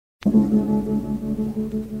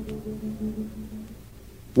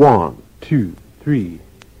1, 2, 3.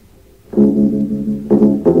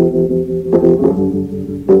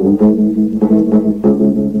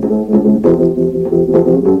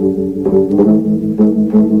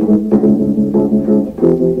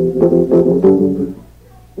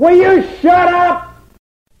 Will you shut up?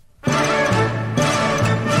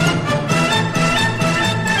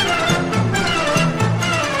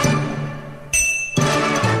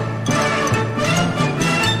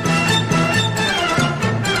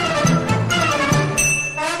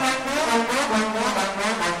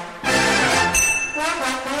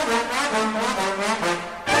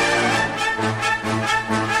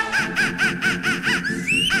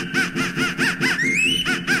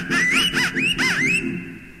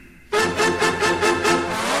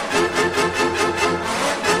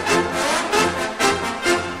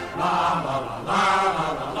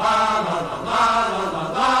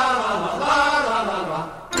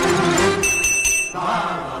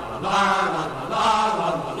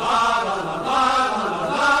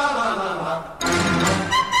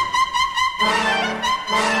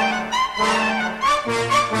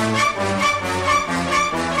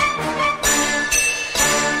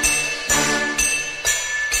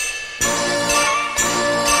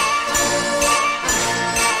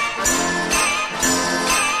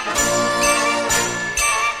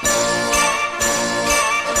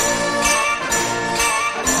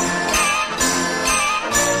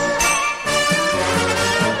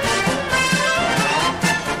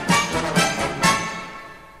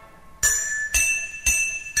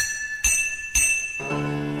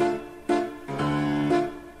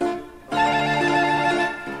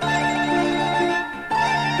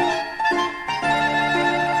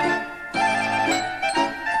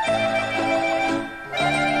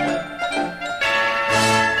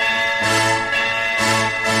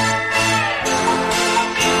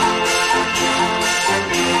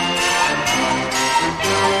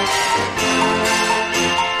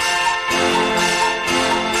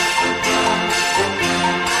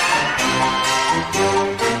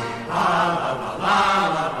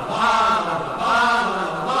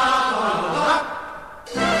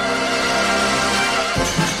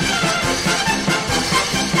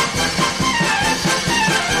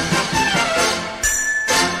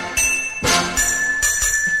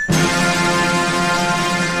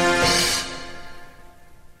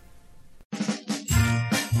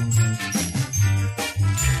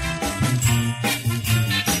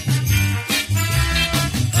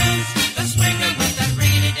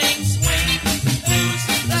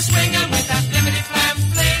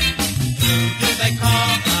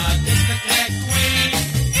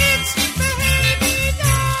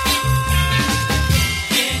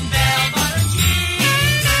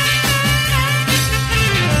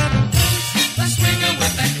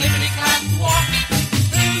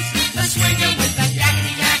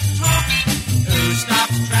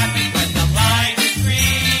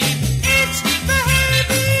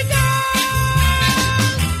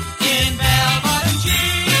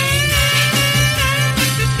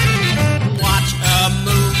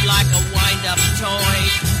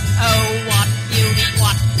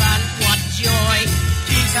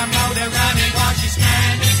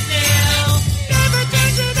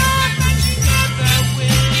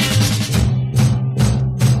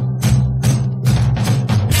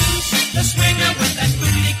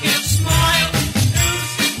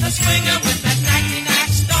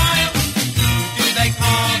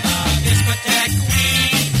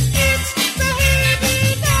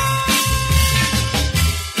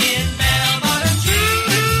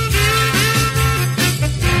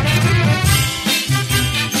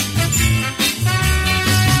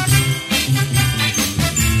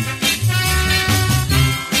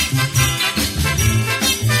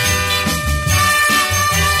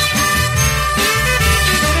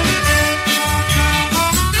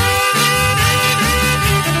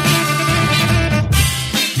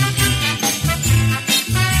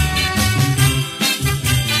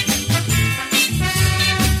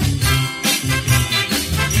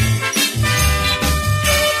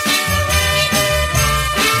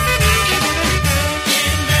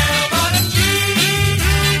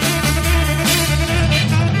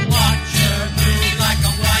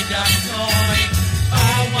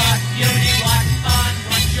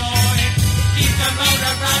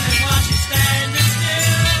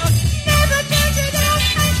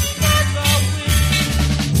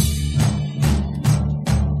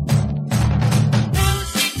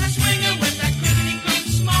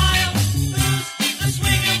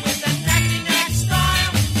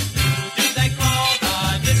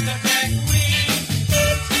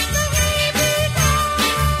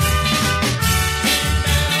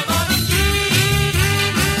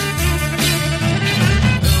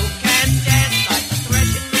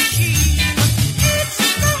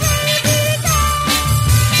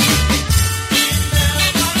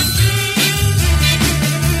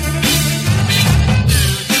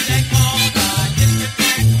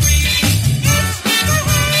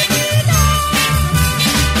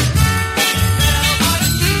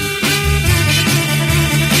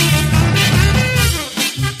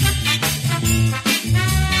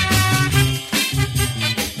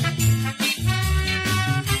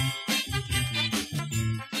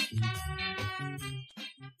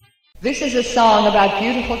 This is a song about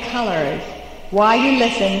beautiful colors. While you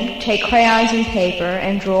listen, take crayons and paper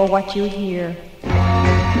and draw what you hear.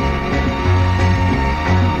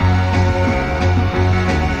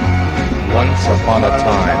 Once upon a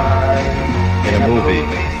time, in a movie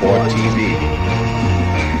or TV,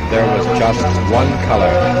 there was just one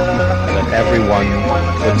color that everyone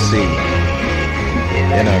could see.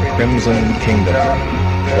 In a crimson kingdom,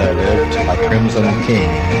 there lived a crimson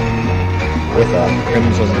king with a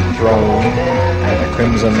crimson throne and a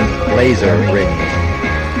crimson laser ring.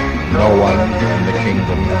 No one in the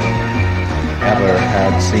kingdom ever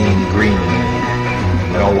had seen green.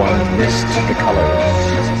 No one missed the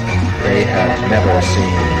colors they had never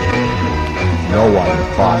seen. No one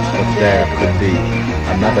thought that there could be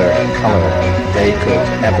another color they could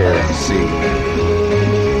ever see.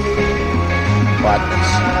 But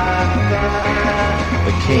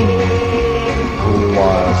the king, who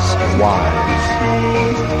was wise,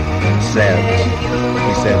 said,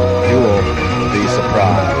 you will be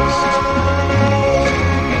surprised.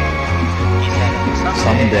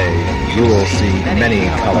 Someday you will see many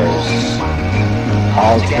colors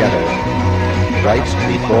all together right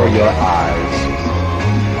before your eyes.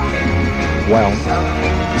 Well,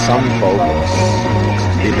 some folks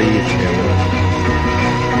believed him,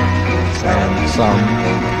 and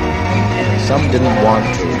some didn't want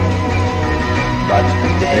to. But the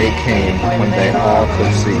day came when they all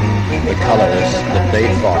could see the colors that they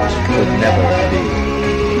thought could never be.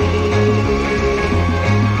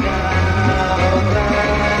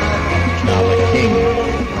 Now the king,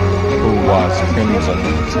 who was crimson,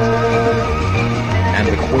 and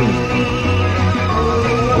the queen,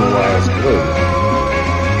 who was blue,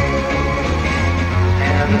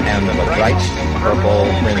 and the bright purple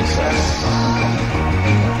princess,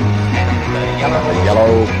 and the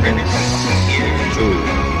yellow prince, too.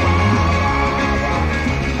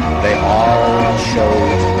 They all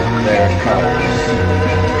showed their colors,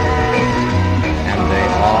 and they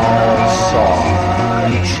all saw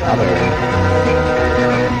each other,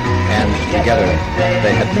 and together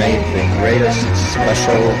they had made the greatest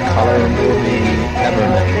special color movie ever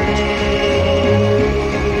made.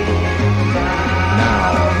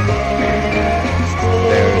 Now,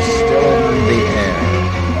 they're still in the air.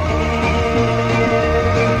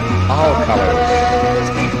 All colors,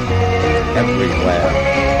 everywhere,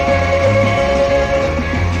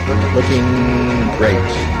 looking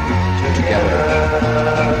great together,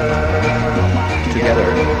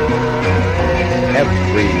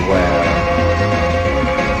 everywhere.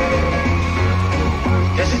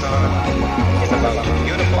 This song is about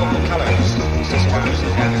beautiful colors, sisters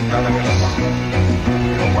and brothers.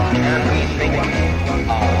 What can we think of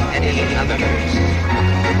any others?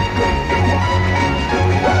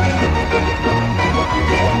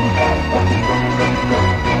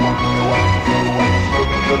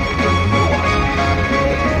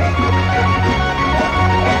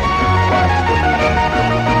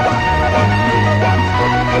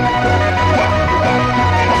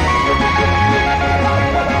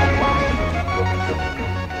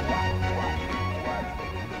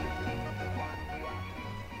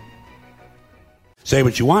 Say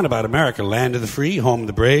what you want about America, land of the free, home of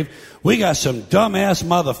the brave. We got some dumbass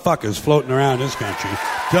motherfuckers floating around this country.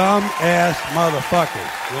 Dumbass motherfuckers,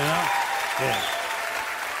 you know? Yeah.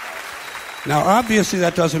 Now, obviously,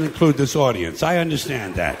 that doesn't include this audience. I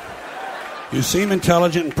understand that. You seem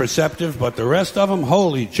intelligent and perceptive, but the rest of them,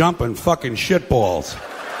 holy jumping fucking shitballs.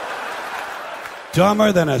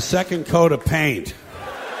 Dumber than a second coat of paint.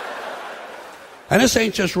 And this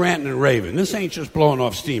ain't just ranting and raving. This ain't just blowing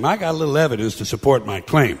off steam. I got a little evidence to support my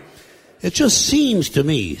claim. It just seems to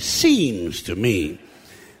me,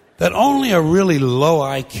 that only a really low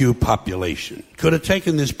IQ population could have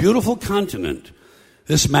taken this beautiful continent,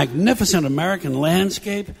 this magnificent American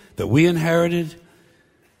landscape that we inherited.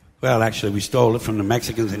 Well, actually, we stole it from the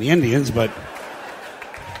Mexicans and the Indians, but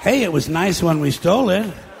hey, it was nice when we stole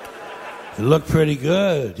it. It looked pretty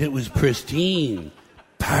good. It was pristine.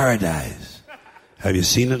 Paradise. Have you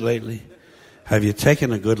seen it lately? Have you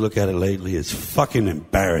taken a good look at it lately? It's fucking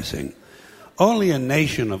embarrassing. Only a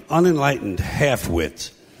nation of unenlightened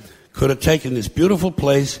half-wits could have taken this beautiful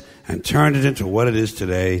place and turned it into what it is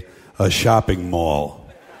today, a shopping mall.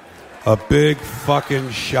 A big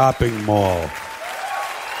fucking shopping mall.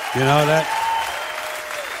 You know that?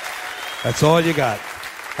 That's all you got.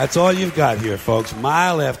 That's all you've got here, folks.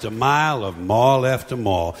 Mile after mile of mall after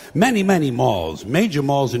mall. Many, many malls. Major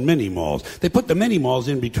malls and mini malls. They put the mini malls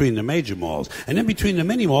in between the major malls. And in between the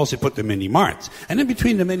mini malls, they put the mini marts. And in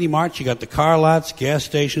between the mini marts, you got the car lots, gas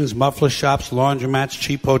stations, muffler shops, laundromats,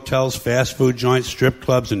 cheap hotels, fast food joints, strip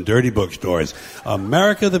clubs, and dirty bookstores.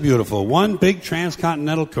 America the Beautiful. One big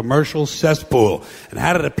transcontinental commercial cesspool. And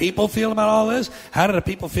how do the people feel about all this? How do the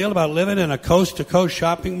people feel about living in a coast-to-coast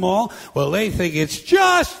shopping mall? Well, they think it's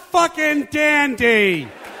just fucking dandy.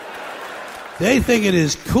 They think it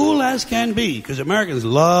is cool as can be because Americans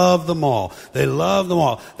love the mall. They love the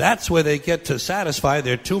mall. That's where they get to satisfy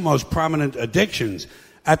their two most prominent addictions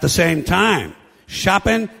at the same time: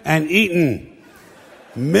 shopping and eating.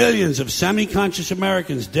 Millions of semi-conscious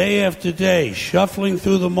Americans, day after day, shuffling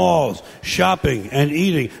through the malls, shopping and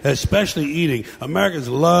eating, especially eating. Americans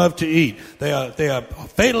love to eat. They are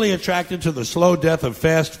fatally attracted to the slow death of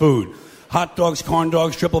fast food. Hot dogs, corn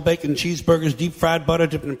dogs, triple bacon cheeseburgers, deep fried butter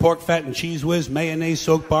dipped in pork fat and cheese whiz, mayonnaise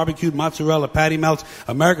soaked barbecued mozzarella patty melts.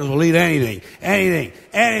 Americans will eat anything, anything,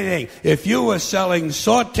 anything. If you were selling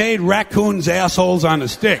sauteed raccoons' assholes on a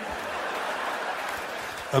stick,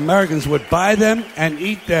 Americans would buy them and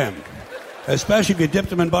eat them, especially if you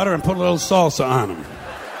dipped them in butter and put a little salsa on them.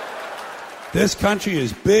 This country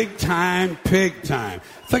is big time, pig time.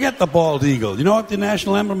 Forget the bald eagle. You know what the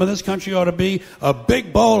national emblem of this country ought to be? A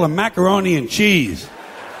big bowl of macaroni and cheese.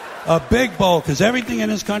 A big bowl, because everything in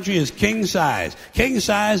this country is king size. King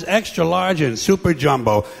size, extra large, and super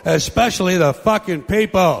jumbo. Especially the fucking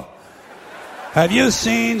people. Have you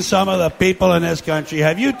seen some of the people in this country?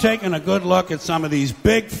 Have you taken a good look at some of these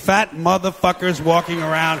big fat motherfuckers walking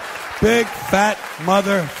around? Big fat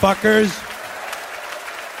motherfuckers.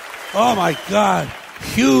 Oh my God.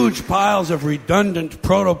 Huge piles of redundant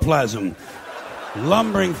protoplasm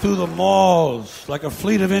lumbering through the malls like a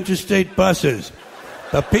fleet of interstate buses.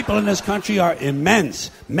 The people in this country are immense.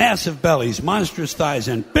 Massive bellies, monstrous thighs,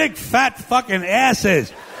 and big fat fucking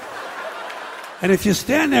asses. And if you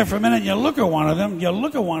stand there for a minute and you look at one of them,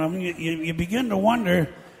 you begin to wonder,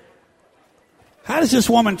 how does this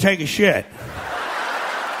woman take a shit?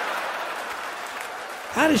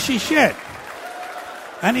 How does she shit?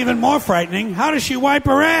 And even more frightening, how does she wipe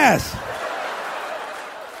her ass?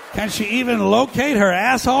 Can she even locate her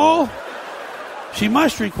asshole? She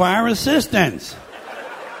must require assistance.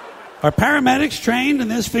 Are paramedics trained in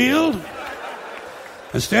this field?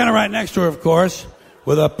 And standing right next to her, of course,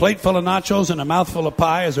 with a plate full of nachos and a mouthful of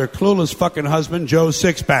pie, is her clueless fucking husband, Joe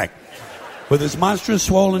Sixpack. With his monstrous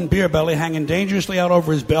swollen beer belly hanging dangerously out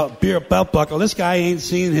over his belt buckle, this guy ain't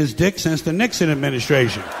seen his dick since the Nixon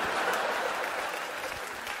administration.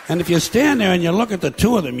 And if you stand there and you look at the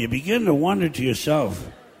two of them, you begin to wonder to yourself,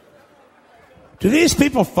 do these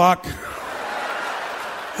people fuck?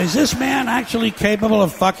 Is this man actually capable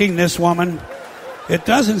of fucking this woman? It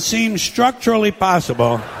doesn't seem structurally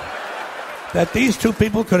possible that these two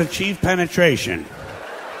people could achieve penetration.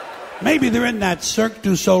 Maybe they're in that Cirque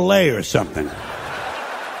du Soleil or something.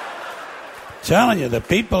 Telling you, the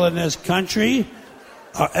people in this country,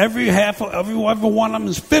 every one of them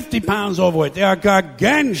is 50 pounds overweight. They are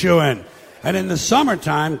gargantuan. And in the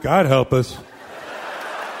summertime, God help us,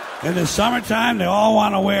 in the summertime, they all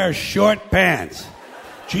want to wear short pants.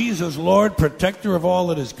 Jesus, Lord, protector of all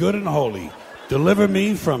that is good and holy, deliver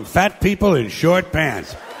me from fat people in short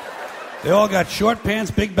pants. They all got short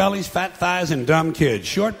pants, big bellies, fat thighs, and dumb kids.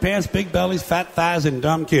 Short pants, big bellies, fat thighs, and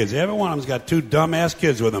dumb kids. Every one of them's got two dumb-ass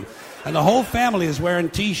kids with them. And the whole family is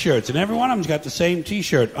wearing T-shirts, and every one of them's got the same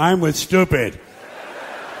T-shirt. I'm with stupid.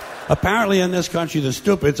 Apparently in this country, the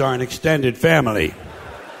stupids are an extended family.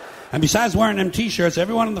 And besides wearing them T-shirts,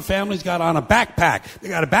 every one of the families got on a backpack. They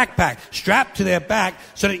got a backpack strapped to their back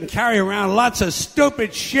so they can carry around lots of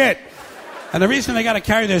stupid shit. And the reason they got to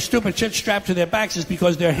carry their stupid shit strapped to their backs is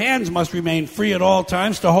because their hands must remain free at all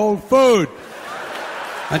times to hold food.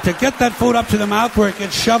 And to get that food up to the mouth where it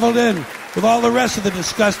gets shoveled in with all the rest of the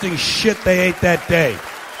disgusting shit they ate that day.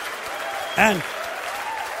 And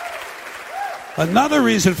another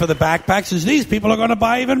reason for the backpacks is these people are going to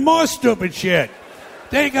buy even more stupid shit.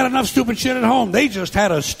 They ain't got enough stupid shit at home. They just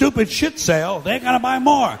had a stupid shit sale. They ain't going to buy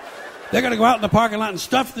more. They're going to go out in the parking lot and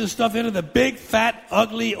stuff this stuff into the big, fat,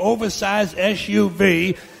 ugly, oversized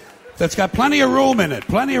SUV that's got plenty of room in it.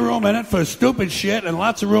 Plenty of room in it for stupid shit and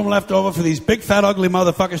lots of room left over for these big, fat, ugly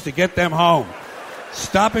motherfuckers to get them home.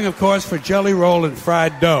 Stopping, of course, for jelly roll and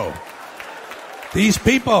fried dough. These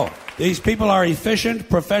people are efficient,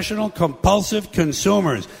 professional, compulsive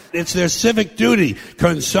consumers. It's their civic duty.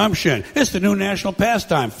 Consumption. It's the new national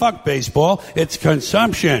pastime. Fuck baseball. It's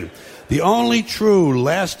consumption. The only true,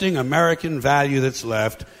 lasting American value that's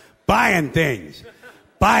left, buying things.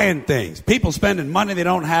 Buying things. People spending money they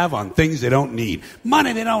don't have on things they don't need.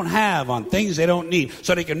 Money they don't have on things they don't need.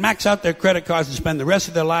 So they can max out their credit cards and spend the rest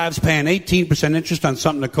of their lives paying 18% interest on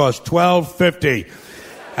something that costs $12.50.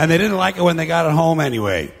 And they didn't like it when they got it home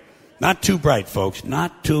anyway. Not too bright, folks.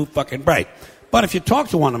 Not too fucking bright. But if you talk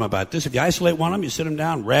to one of them about this, if you isolate one of them, you sit them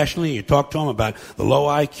down rationally, and you talk to them about the low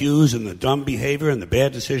IQs and the dumb behavior and the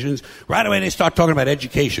bad decisions, right away they start talking about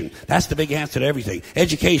education. That's the big answer to everything.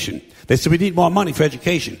 Education. They say we need more money for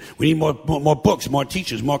education. We need more books, more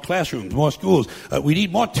teachers, more classrooms, more schools. We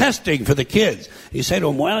need more testing for the kids. And you say to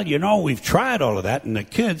them, well, you know, we've tried all of that, and the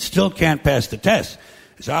kids still can't pass the test.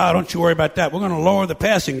 They say, don't you worry about that. We're going to lower the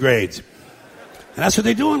passing grades. And that's what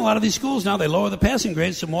they do in a lot of these schools now. They lower the passing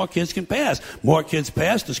grades so more kids can pass. More kids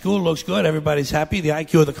pass, the school looks good, everybody's happy, the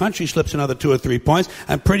IQ of the country slips another 2 or 3 points,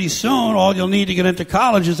 and pretty soon all you'll need to get into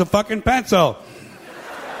college is a fucking pencil.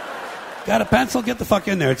 Got a pencil? Get the fuck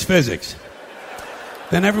in there. It's physics.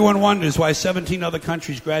 Then everyone wonders why 17 other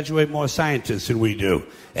countries graduate more scientists than we do.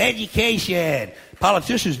 Education.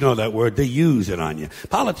 Politicians know that word. They use it on you.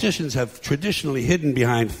 Politicians have traditionally hidden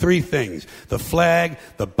behind 3 things: the flag,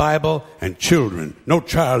 the Bible, and children. No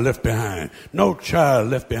child left behind. No child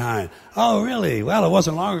left behind. Oh, really? Well, it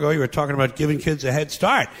wasn't long ago you were talking about giving kids a head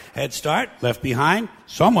start. Head start, left behind.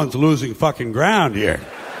 Someone's losing fucking ground here.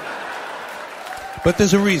 But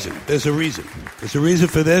there's a reason. There's a reason. There's a reason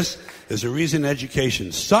for this. There's a reason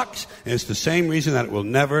education sucks, and it's the same reason that it will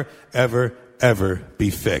never, ever, ever be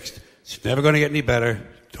fixed. It's never going to get any better.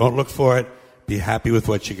 Don't look for it. Be happy with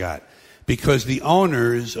what you got. Because the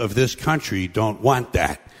owners of this country don't want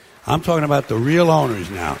that. I'm talking about the real owners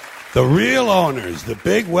now. The real owners, the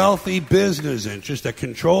big wealthy business interests that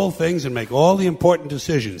control things and make all the important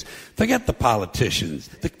decisions. Forget the politicians.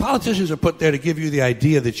 The politicians are put there to give you the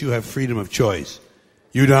idea that you have freedom of choice.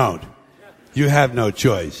 You don't. You have no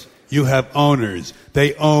choice. You have owners.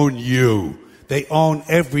 They own you. They own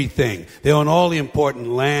everything. They own all the important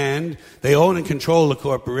land. They own and control the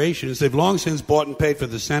corporations. They've long since bought and paid for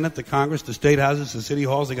the Senate, the Congress, the state houses, the city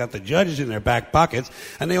halls. They got the judges in their back pockets.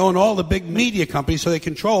 And they own all the big media companies, so they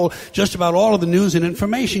control just about all of the news and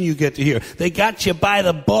information you get to hear. They got you by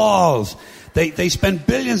the balls. They spend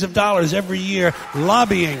billions of dollars every year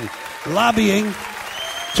lobbying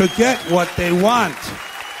to get what they want.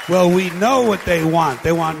 Well, we know what they want.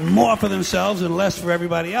 They want more for themselves and less for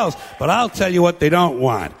everybody else. But I'll tell you what they don't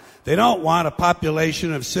want. They don't want a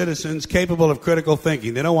population of citizens capable of critical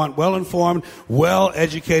thinking. They don't want well-informed,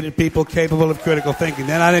 well-educated people capable of critical thinking.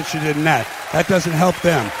 They're not interested in that. That doesn't help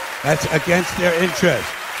them. That's against their interest.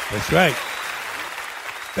 That's right.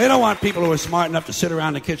 They don't want people who are smart enough to sit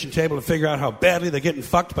around the kitchen table and figure out how badly they're getting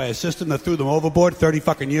fucked by a system that threw them overboard 30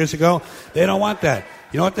 fucking years ago. They don't want that.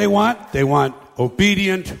 You know what they want? They want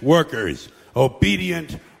obedient workers.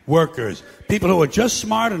 Obedient workers. People who are just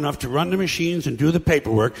smart enough to run the machines and do the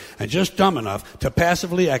paperwork, and just dumb enough to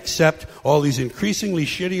passively accept all these increasingly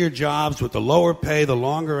shittier jobs with the lower pay, the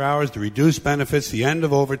longer hours, the reduced benefits, the end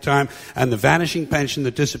of overtime, and the vanishing pension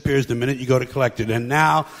that disappears the minute you go to collect it. And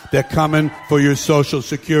now they're coming for your Social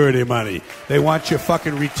Security money. They want your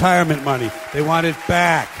fucking retirement money. They want it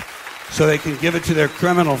back, so they can give it to their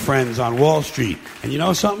criminal friends on Wall Street. And you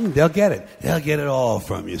know something? They'll get it. They'll get it all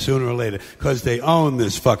from you sooner or later, because they own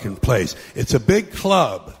this fucking place. It's a big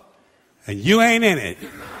club, and you ain't in it.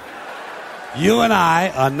 You and I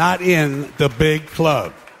are not in the big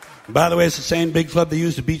club. By the way, it's the same big club they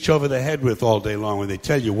use to beat you over the head with all day long, when they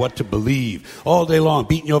tell you what to believe. All day long,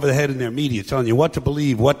 beating you over the head in their media, telling you what to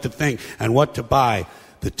believe, what to think, and what to buy.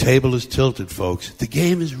 The table is tilted, folks. The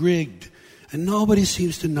game is rigged. And nobody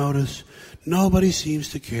seems to notice. Nobody seems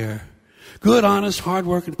to care. Good, honest,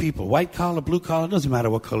 hard-working people, white collar, blue collar, doesn't matter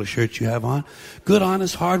what color shirt you have on. Good,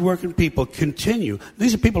 honest, hard-working people continue.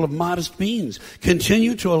 These are people of modest means.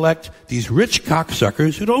 Continue to elect these rich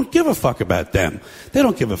cocksuckers who don't give a fuck about them. They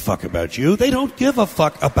don't give a fuck about you. They don't give a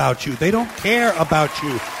fuck about you. They don't care about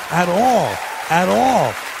you at all. At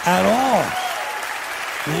all. At all.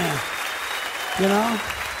 Yeah. You know?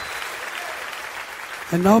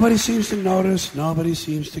 And nobody seems to notice, nobody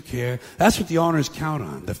seems to care. That's what the owners count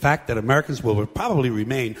on, the fact that Americans will probably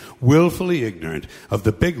remain willfully ignorant of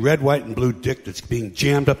the big red, white, and blue dick that's being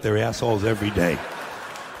jammed up their assholes every day.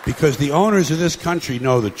 Because the owners of this country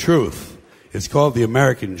know the truth. It's called the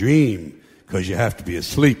American dream, because you have to be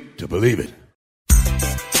asleep to believe it.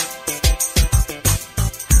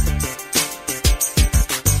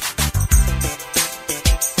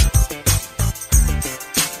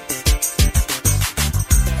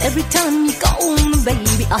 Every time you go,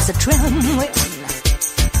 baby, I say trembling.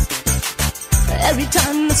 Every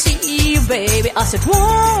time I see you, baby, I said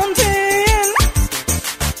wanting.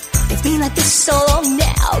 If been like this so long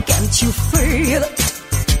now, can't you feel it?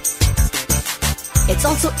 It's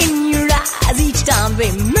also in your eyes each time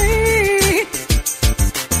we meet.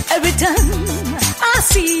 Every time I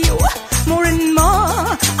see you, more and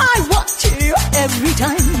more I want you. Every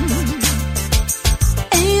time,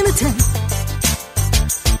 anytime,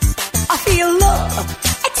 I feel love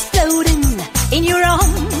exploding in your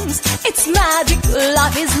arms. It's magic,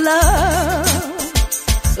 life is love.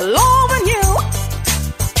 Loving you.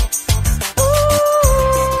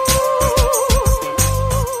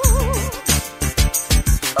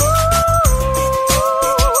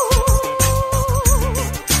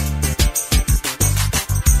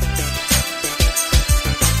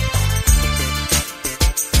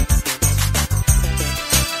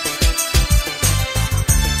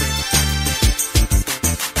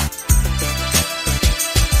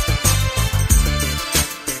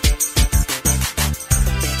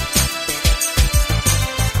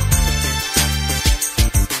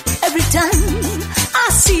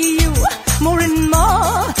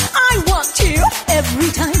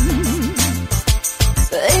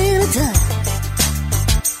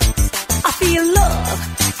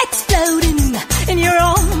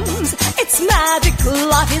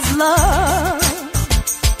 Life is love,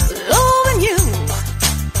 loving you.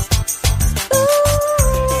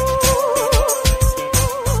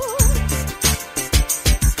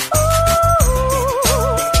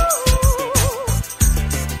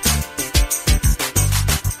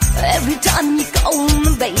 Every time you call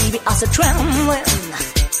me, baby, I start trembling.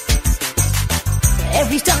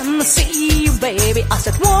 Every time I see you, baby, I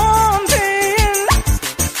start wanting.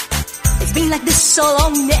 It's been like this so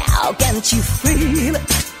long now, can't you feel it?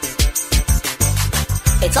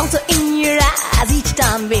 It's also in your eyes each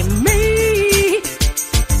time we meet.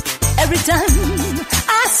 Every time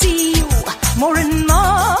I see you, more and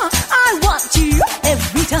more I want you.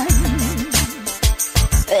 Every time,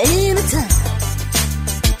 anytime,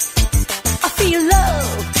 I feel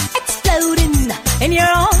love exploding in your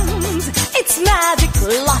arms. It's magic,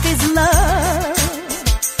 life is love,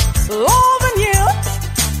 loving you.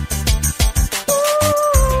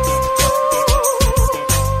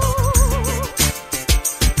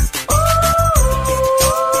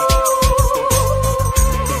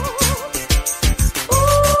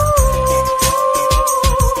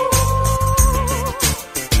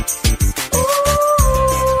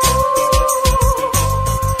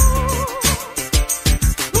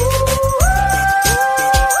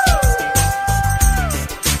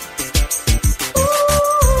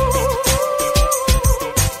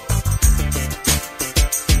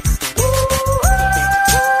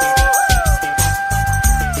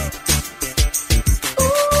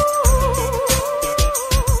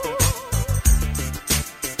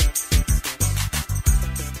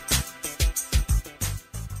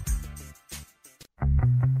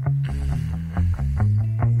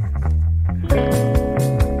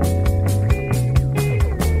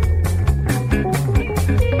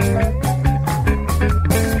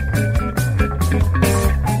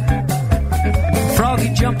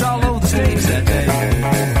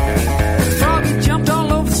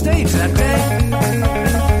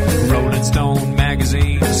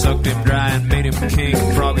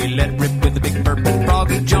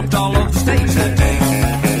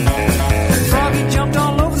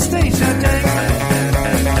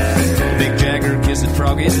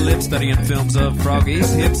 Studying films of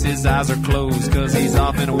Froggy's hips, his eyes are closed, cause he's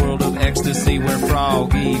off in a world of ecstasy where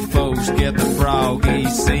froggy folks get the froggy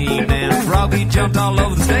scene. And Froggy jumped all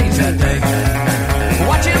over the stage that day.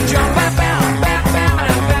 Watch him jump, bow, bow, bow, bow,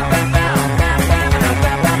 bow, bow, bow,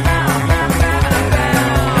 bow, bow, bow.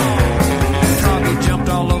 Froggy jumped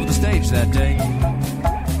all over the stage that day.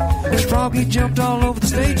 Froggy jumped all over the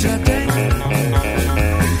stage that day.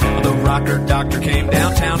 The rocker doctor came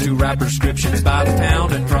downtown to write prescriptions by the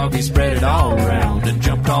pound, and Froggy spread it all around and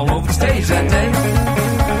jumped all over the stage that day.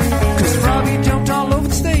 Cause Froggy jumped all over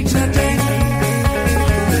the stage that day.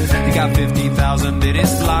 He got 50,000 in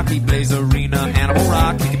his flock. He plays arena, animal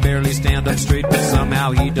rock. He can barely stand up straight, but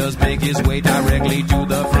somehow he does make his way directly to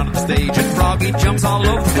the front of the stage. And Froggy jumps all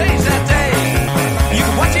over the stage that day. You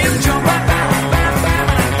can watch him jump right now.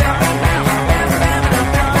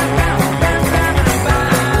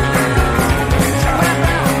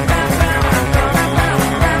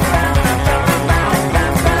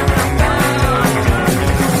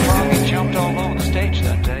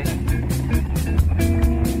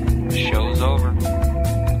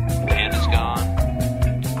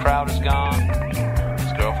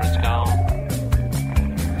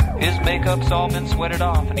 Makeup's all been sweated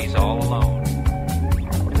off and he's all alone.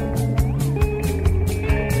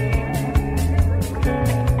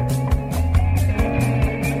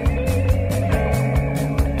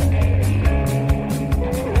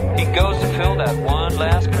 fill that one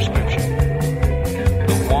last prescription.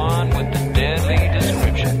 The one with the deadly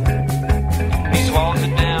description. He swallows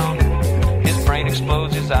it down. His brain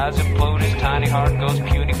explodes, his eyes implode, his tiny heart goes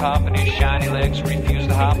puny pop, and his shiny legs refuse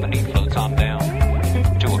to hop, and he floats on down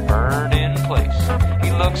to a bird-in place.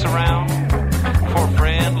 He looks around for a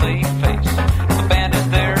friendly face. The band is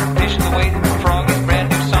there, patiently waiting for Froggy's brand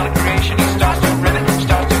new sonic creation. He starts to ribbit,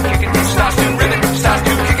 starts to kick it, starts to ribbit, starts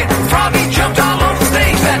to kick it. Froggy jumped all over the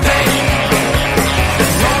stage that day. The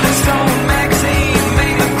Rolling Stone magazine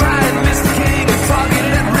made him cry and miss the king. And Froggy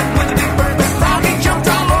let rip with the big bird. Froggy jumped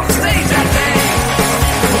all over the stage that day.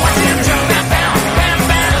 Watch him jump, bam, bam, bam,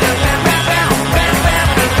 bam, bam, bam, bam, bam, bam,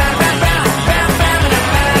 bam, bam, bam, bam, bam, bam,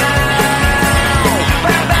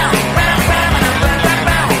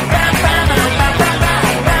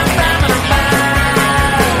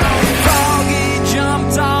 Froggy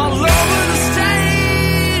jumped all over the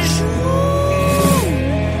stage.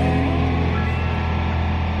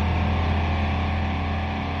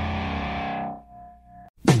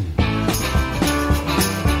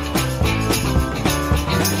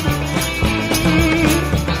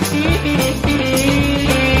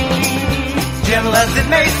 Gentle as it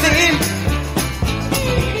may seem,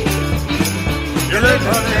 you're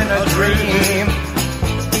living in a dream.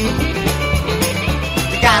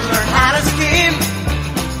 You gotta learn how to scheme.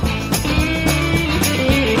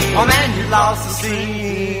 Oh man, you lost the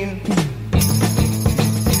scene.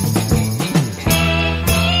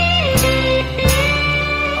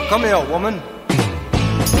 Oh, come here, woman.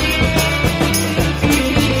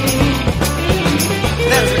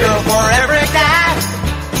 There's a girl for every guy.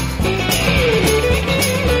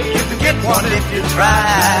 You can get one if you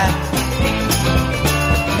try.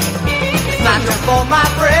 It's not your fault, my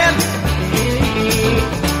friend,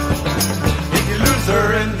 if you lose her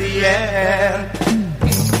in the end.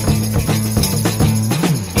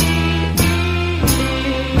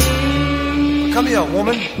 Come here,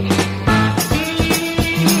 woman.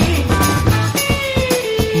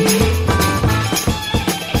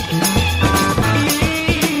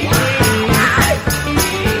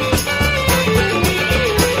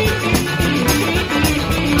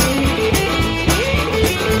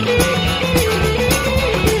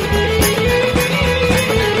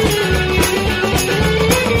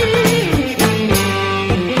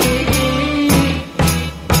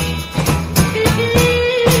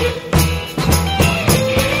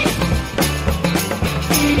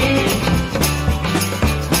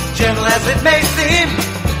 Gentle as it may seem,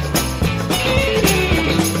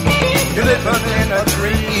 you're living in a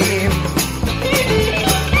dream.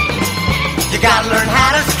 You gotta learn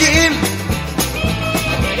how to scheme.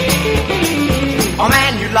 Oh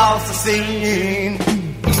man, you lost the scene.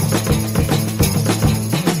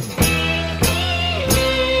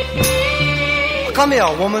 Come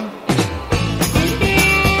here, woman.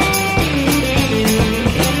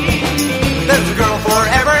 There's a girl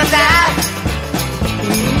forever to die.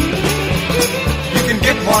 You can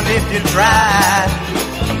get one if you try.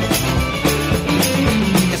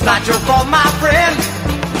 It's not your fault, my friend,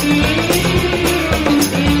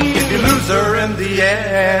 if you lose her in the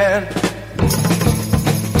end.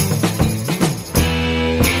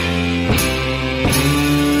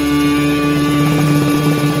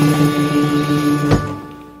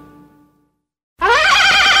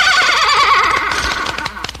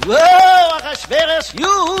 Whoa, Achashverosh,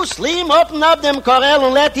 you slim, open up them corral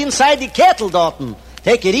and let inside the kettle, Dorten.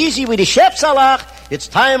 Take it easy with the Shepsalach. It's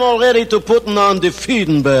time already to put on the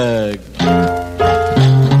feeding bag.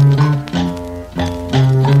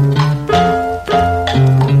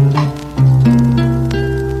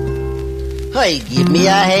 Hey, give me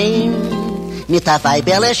a hand mit a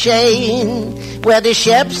Weiberle Schein, where the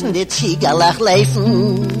Sheps und die Ziegerlach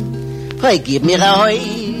leifen. Hey, gib mir a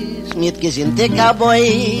Haus mit gesinnte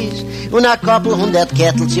Cowboys und a Koppel 100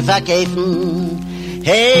 Kettel zu verkaufen.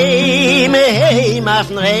 Hey, auf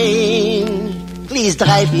den Range, please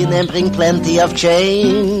drive in and bring plenty of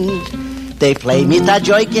change. They play mit a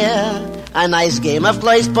Joker, a nice game of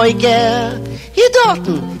Lois Poker, hier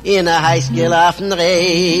dorten in a high school auf den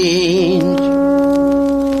Range.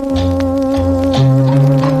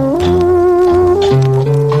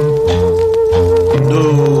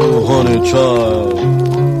 No, honey child,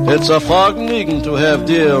 it's a Vergnügen to have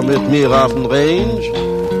deer mit mir auf den Range.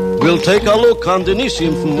 We'll take a look on the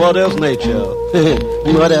Nissim from Mother's Nature.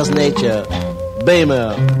 Mother's Nature,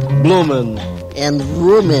 Bämer, Blumen, and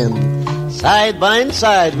women. Side by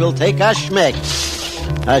side, we'll take a schmeck.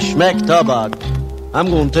 A schmeck tabak.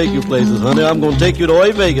 I'm going to take you places, honey. I'm going to take you to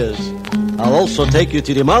Oy Vegas. I'll also take you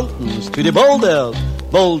to the mountains, to the boulders.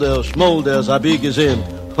 Boulders, schmoulders, a big is in.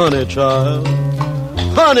 Honey child.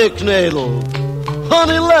 honey knedel,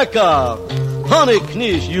 honey lecker, honey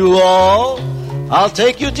knish, you all. I'll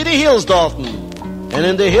take you to the hills, Dalton. And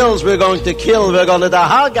in the hills we're going to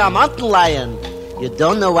hog a mountain lion. You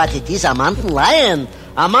don't know what it is, a mountain lion?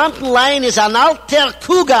 A mountain lion is an alter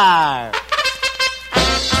cougar.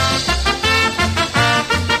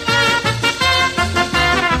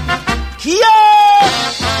 Kia!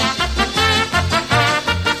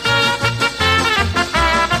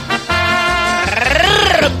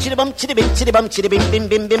 Chitty bum, chitty bim, chitty bum, chitty bim, bim,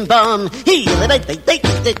 bim, bim, bum.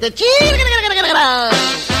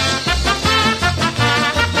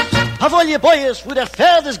 Auf alle Boyes, wo der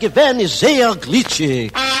Pferd ist gewähnt, ist sehr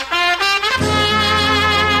glitschig.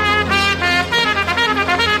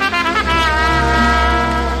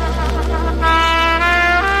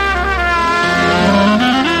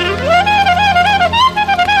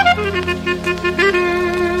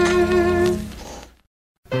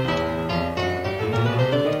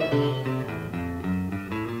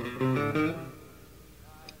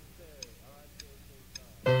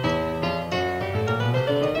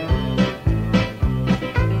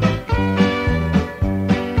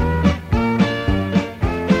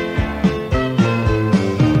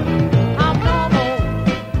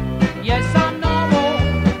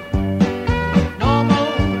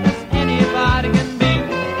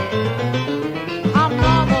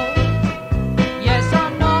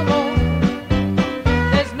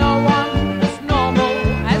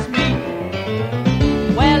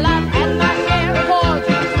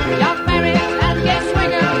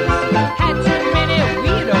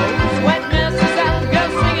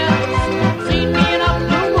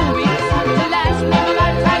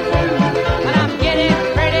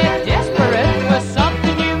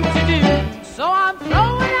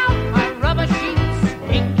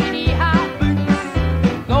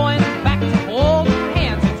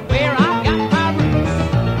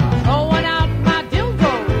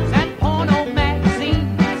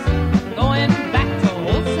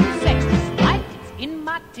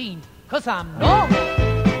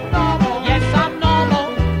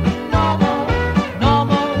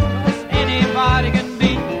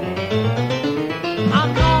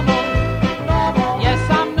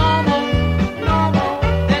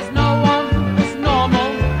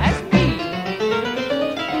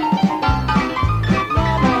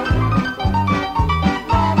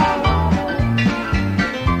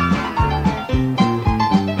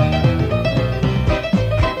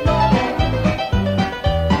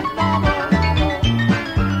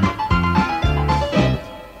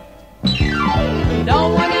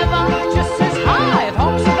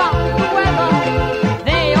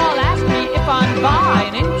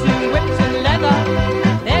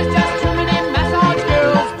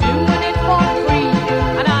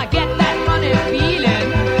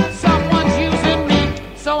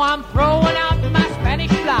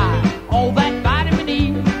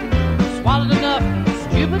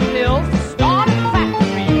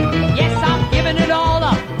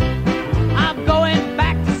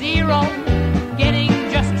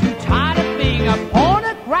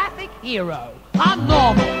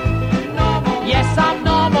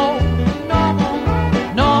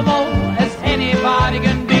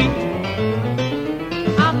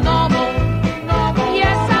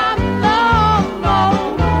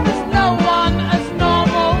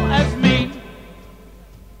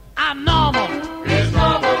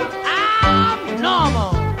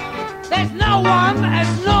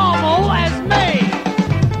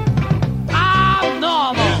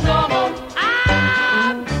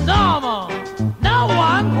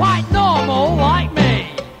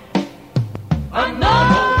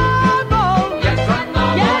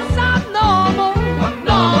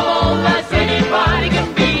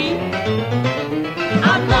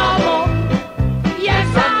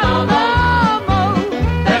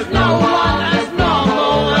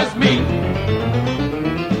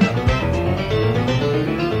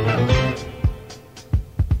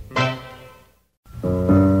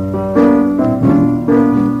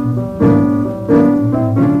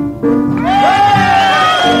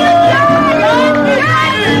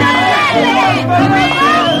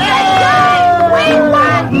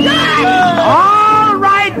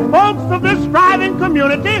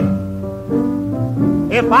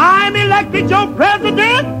 If I'm elected your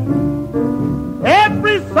president,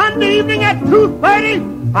 every Sunday evening at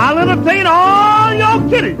 2:30, I'll entertain all your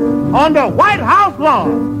kiddies on the White House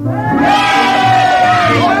lawn.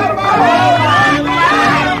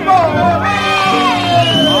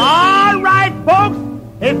 All right, folks,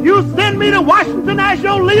 if you send me to Washington as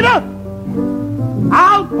your leader,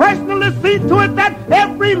 I'll personally see to it that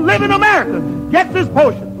every living American gets his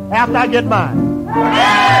portion after I get mine.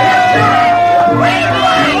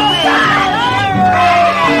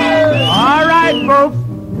 All right, folks.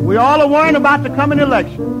 We all are worrying about the coming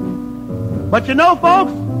election. But you know,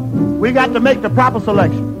 folks, we got to make the proper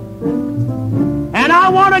selection. And I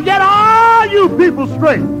want to get all you people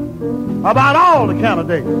straight about all the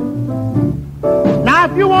candidates. Now,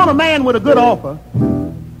 if you want a man with a good offer,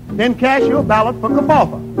 then cast your ballot for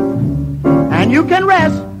Cafoffa. And you can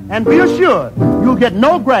rest and be assured you'll get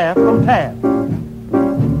no graft from Taft.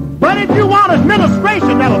 But if you want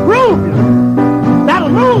administration that'll groove you, that'll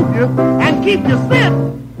move you, and keep you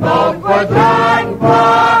sitting, vote for John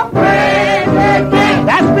for president.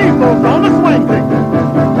 That's me, folks, on the swing thing.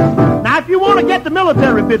 Now, if you want to get the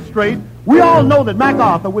military bit straight, we all know that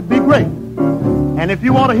MacArthur would be great. And if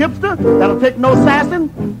you want a hipster that'll take no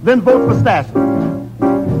sassing, then vote for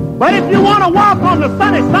Stassen. But if you want to walk on the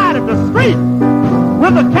sunny side of the street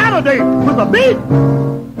with a candidate with a beat,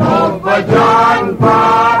 vote for John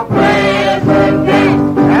for president.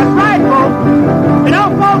 That's right, folks. You know,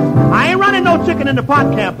 folks, I ain't running no chicken in the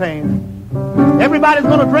pot campaign. Everybody's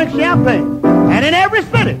going to drink champagne. And in every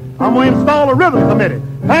city, I'm going to install a rhythm committee.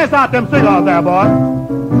 Pass out them cigars there, boy.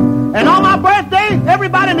 And on my birthday,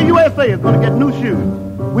 everybody in the USA is going to get new shoes.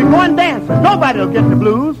 We're going dancing. Nobody will get the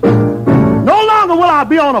blues. No longer will I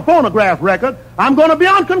be on a phonograph record. I'm going to be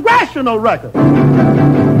on congressional record.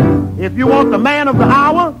 If you want the man of the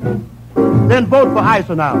hour, then vote for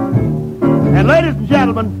Eisenhower. And ladies and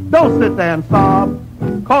gentlemen, don't sit there and sob,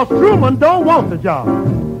 because Truman don't want the job.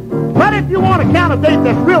 But if you want a candidate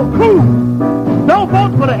that's real cool, don't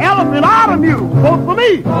vote for the elephant or the mule. Vote for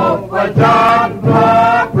me. Vote for John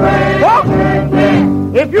for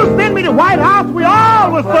president. If you send me to White House, we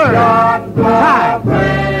all will serve. Time.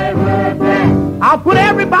 I'll put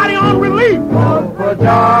everybody on relief. Vote for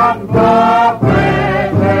John for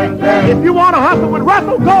president. If you want to hustle with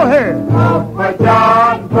Russell, go ahead. Vote for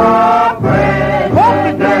John for president. Folks,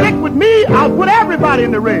 if you stick with me, I'll put everybody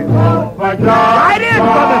in the red. Vote for John right in,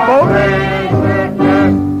 Southern folks.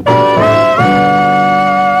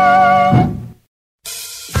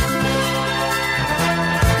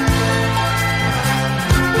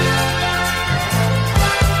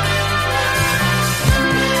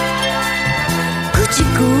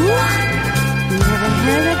 Never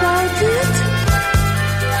heard about it?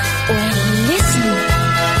 Well, listen.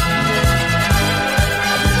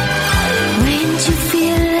 When you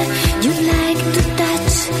feel you like to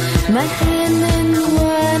touch my hand and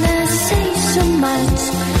wanna say so much,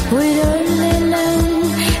 we're all alone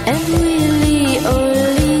and really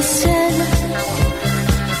only said.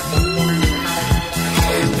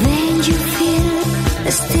 Then you feel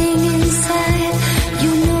a sting inside.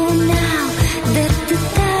 You know now that the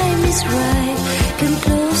time is right. Come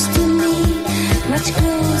close to me, much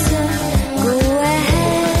closer. Go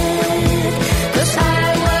ahead. 'Cause I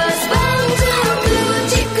was born to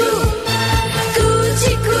coochie-coo,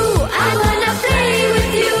 coochie-coo. I wanna play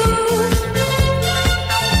with you.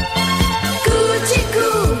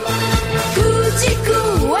 Coochie-coo, coochie-coo.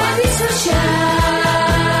 Why be so shy?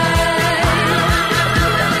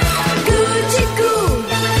 Coochie-coo,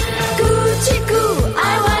 coochie-coo.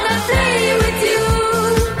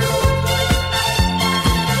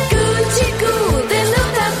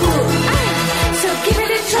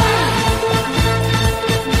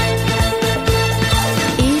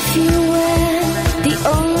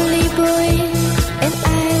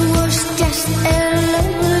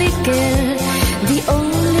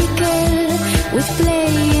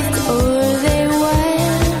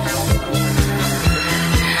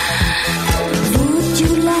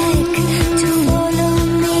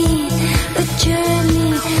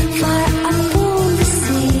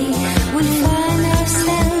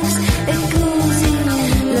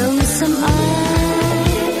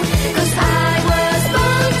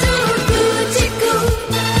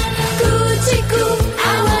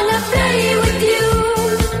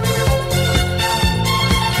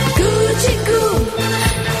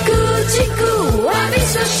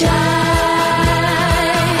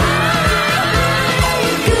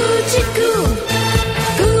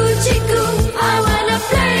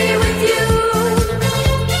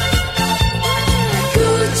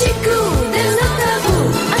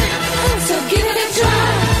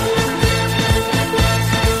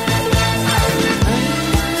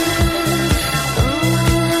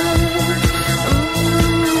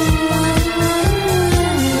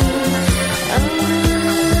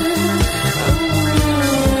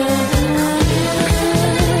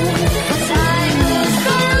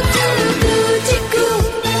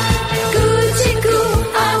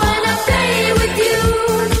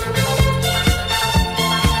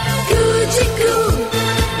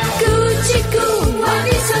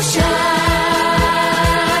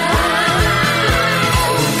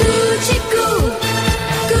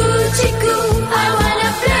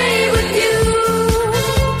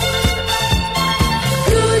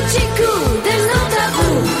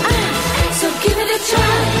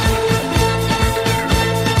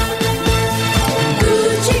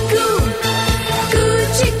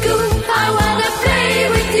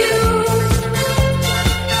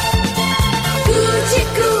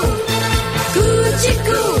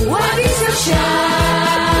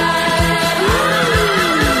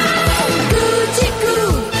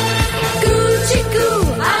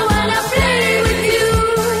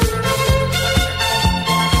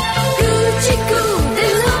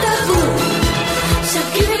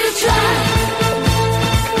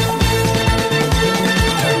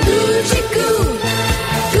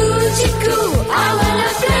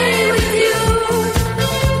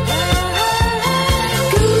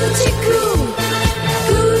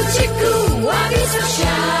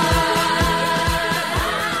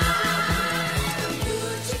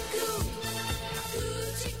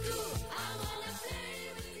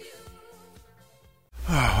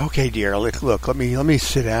 Okay, dear. Look. Let me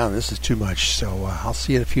sit down. This is too much. So I'll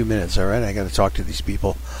see you in a few minutes. All right. I got to talk to these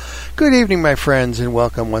people. Good evening, my friends, and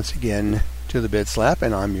welcome once again to the Bit Slap.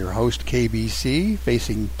 And I'm your host, KBC,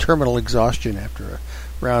 facing terminal exhaustion after a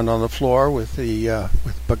round on the floor with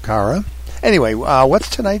Baccara. Anyway, what's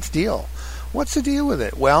tonight's deal? What's the deal with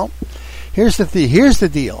it? Well, here's the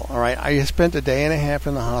deal. All right. I spent a day and a half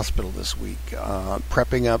in the hospital this week,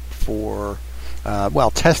 prepping up for.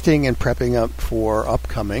 Testing and prepping up for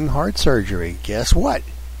upcoming heart surgery. Guess what?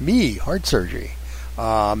 Me, heart surgery.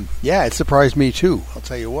 It surprised me too. I'll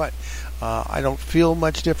tell you what. I don't feel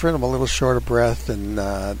much different. I'm a little short of breath, and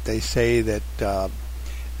they say that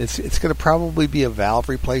it's going to probably be a valve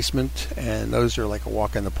replacement, and those are like a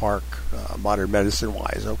walk in the park, modern medicine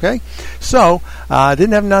wise. Okay, so I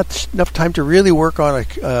didn't have enough time to really work on a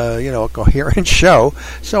coherent show,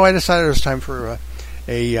 so I decided it was time for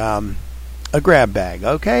a grab bag,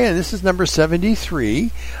 okay? And this is number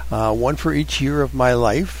 73, one for each year of my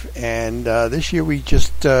life. And this year we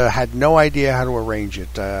just had no idea how to arrange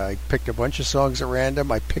it. I picked a bunch of songs at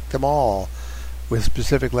random. I picked them all with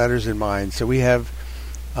specific letters in mind. So we have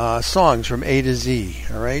songs from A to Z,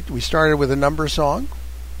 all right? We started with a number song,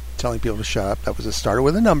 telling people to shut up. That was a starter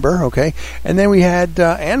with a number, okay? And then we had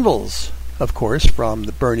Anvils, of course, from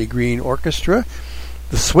the Bernie Green Orchestra,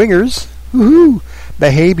 the Swingers, woohoo! The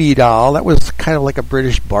Baby Doll, that was kind of like a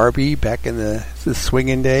British Barbie back in the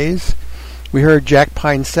swinging days. We heard Jack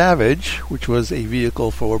Pine Savage, which was a vehicle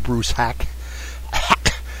for Bruce Hack,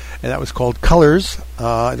 and that was called Colors.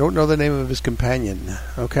 I don't know the name of his companion.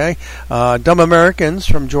 Okay, Dumb Americans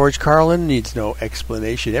from George Carlin, needs no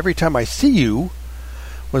explanation. Every Time I See You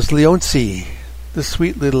was Leoncy, the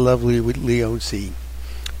sweet little lovely Leoncy.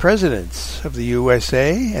 Presidents of the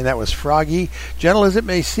USA, and that was Froggy. Gentle as It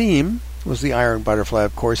May Seem was the Iron Butterfly,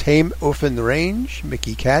 of course. Heim Off in the Range,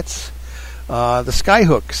 Mickey Katz. The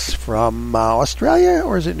Skyhooks from Australia,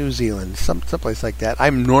 or is it New Zealand? Someplace like that.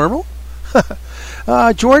 I'm Normal.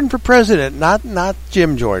 Jordan for President, not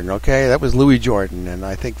Jim Jordan, okay? That was Louis Jordan, and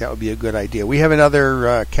I think that would be a good idea. We have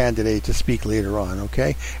another candidate to speak later on,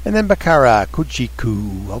 okay? And then Baccara,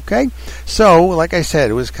 Kuchiku, okay? So, like I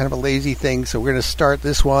said, it was kind of a lazy thing, so we're going to start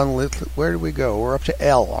this one. Where do we go? We're up to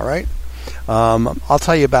L, all right? I'll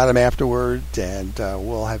tell you about him afterward, and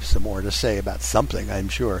we'll have some more to say about something, I'm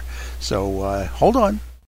sure. So, hold on.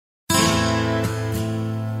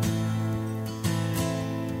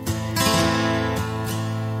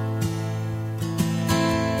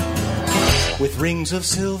 With rings of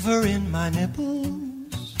silver in my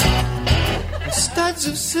nipples, and studs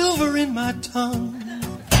of silver in my tongue,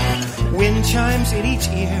 wind chimes in each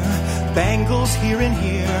ear, bangles here and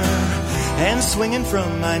here, and swinging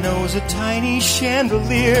from my nose a tiny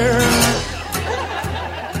chandelier.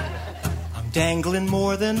 I'm dangling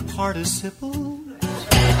more than participles,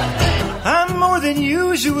 I'm more than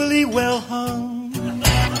usually well hung, beautiful,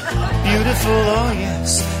 oh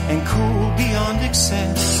yes, and cool beyond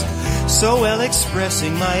excess, so well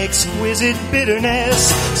expressing my exquisite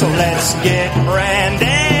bitterness. So let's get branded,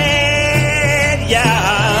 yeah.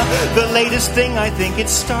 The latest thing, I think it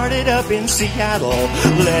started up in Seattle.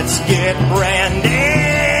 Let's get branded,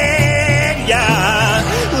 yeah.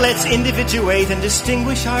 Let's individuate and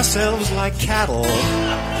distinguish ourselves like cattle.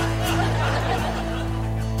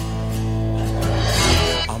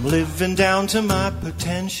 I'm living down to my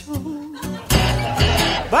potential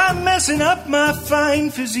by messing up my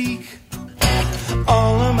fine physique.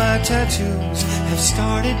 All of my tattoos have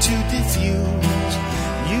started to diffuse.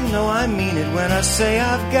 You know I mean it when I say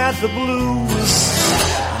I've got the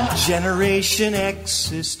blues. Generation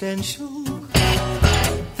existential.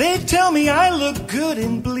 They tell me I look good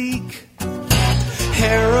in bleak.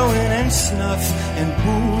 Heroin and snuff and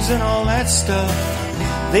booze and all that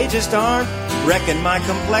stuff. They just aren't wrecking my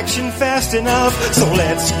complexion fast enough. So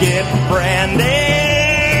let's get branded.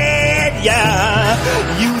 Yeah,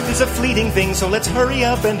 youth is a fleeting thing, so let's hurry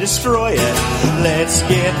up and destroy it. Let's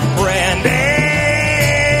get branded,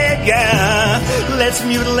 yeah. Let's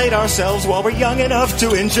mutilate ourselves while we're young enough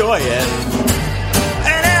to enjoy it.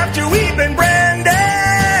 And after we've been branded,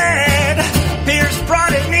 pierced,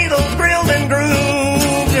 prodded, needles, grilled, and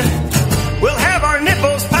grooved, we'll have our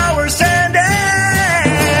nipples power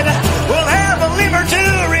sanded. We'll have a limb or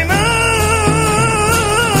two removed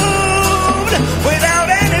without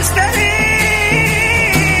anesthetic.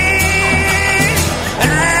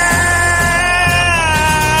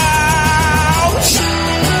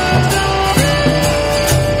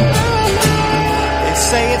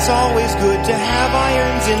 It's always good to have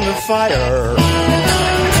irons in the fire.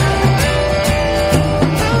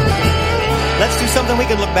 Let's do something we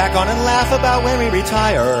can look back on and laugh about when we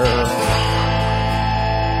retire.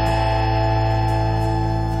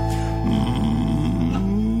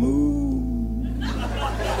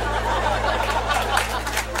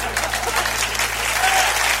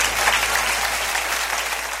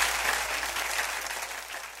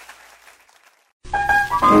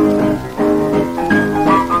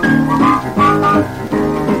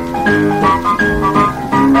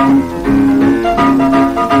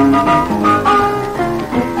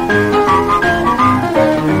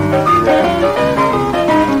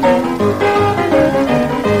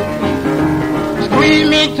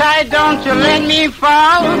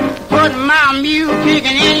 put my mule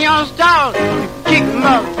kicking in your stall. Kick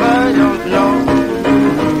motherfucker, don't you know?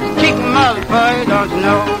 Kick motherfucker, don't you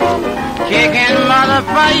know? Kicking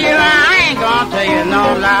motherfucker, I ain't gonna tell you no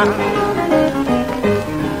lie.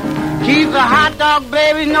 Keep the hot dog,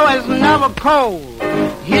 baby, know it's never cold.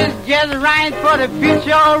 He's just right for the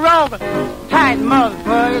future road. Tight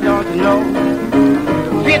motherfucker, don't you know?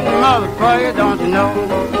 Fit motherfucker, don't you know?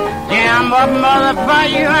 Jam up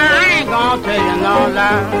motherfucker, I ain't gonna tell you no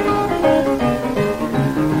lie.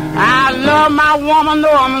 I love my woman,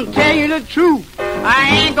 though I'm gonna tell you the truth. I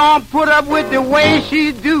ain't gonna put up with the way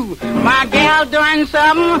she do. My gal doing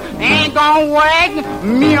something ain't gonna work.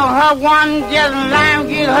 Me or her one just line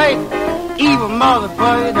get hurt. Evil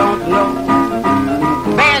motherfucker, don't you know?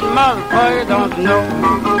 Bad motherfucker, don't you know?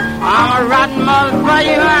 I'm a rotten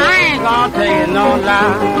motherfucker, I ain't gonna tell you no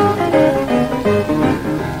lie.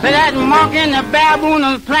 Say that monkey and the baboon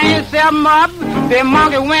is playing something up. The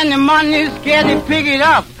monkey when the money is scared to pick it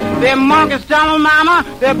up. The monkey stumbled mama,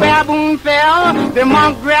 the baboon fell. The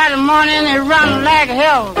monkey grabbed the money and he run like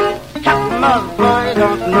hell. Chop the motherfucker,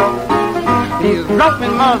 don't you know? He's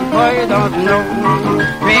roping motherfucker, don't you know?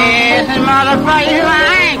 Pissing motherfucker, I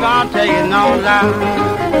ain't gonna tell you no lie.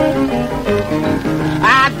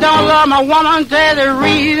 I don't love my woman, tell the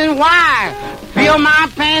reason why. Feel my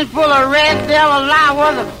pain full of red devil lie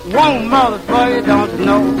was a wrong motherfucker, don't you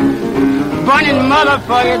know? Burning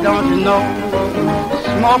motherfucker, don't you know?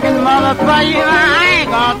 Smoking motherfucker, I ain't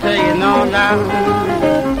gonna tell you no lie.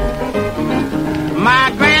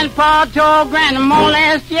 My grandpa told grandma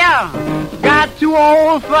last year, got too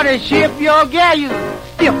old for the ship your gal. You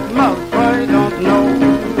stiff motherfucker, don't you know?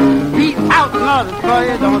 Beat out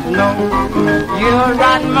motherfucker, don't you know? You're a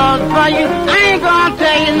rotten motherfucker, I ain't gonna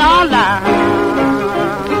tell you no lie.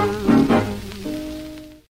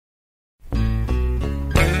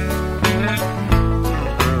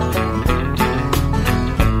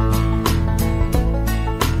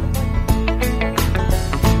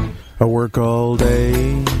 I work all day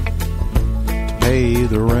to pay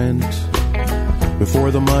the rent before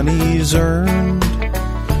the money's earned.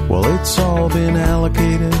 Well, it's all been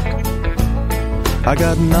allocated. I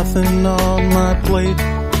got nothing on my plate,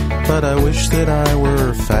 but I wish that I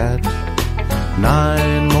were fat.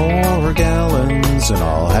 9 more gallons and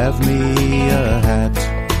I'll have me a hat.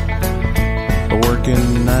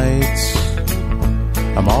 Working nights,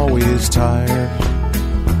 I'm always tired.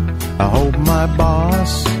 I hope my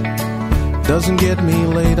boss doesn't get me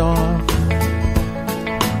laid off.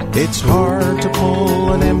 It's hard to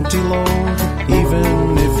pull an empty load,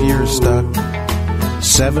 even if you're stuck.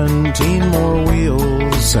 17 more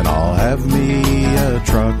wheels and I'll have me a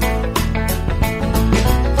truck.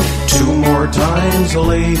 2 more times a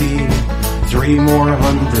lady, 3 more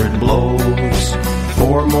 100 blows,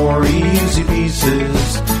 4 more easy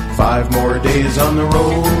pieces, 5 more days on the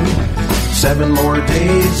road, 7 more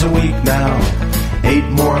days a week now, 8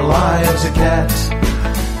 more lives a cat,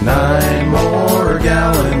 9 more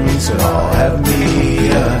gallons and I'll have me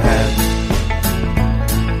a hat.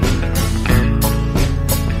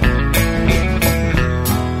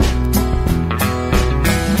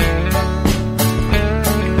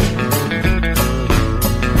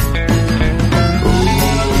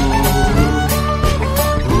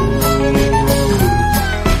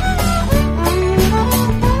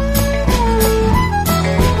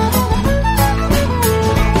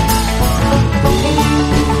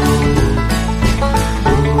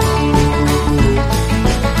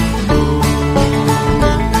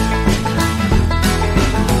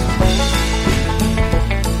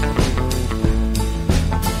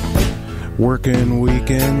 Working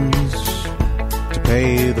weekends to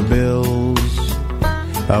pay the bills.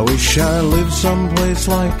 I wish I lived someplace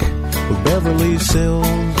like Beverly Hills.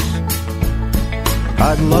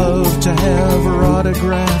 I'd love to have her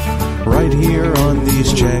autograph right here on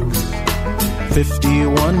these checks.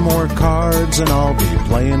 51 more cards and I'll be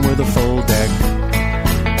playing with a full deck.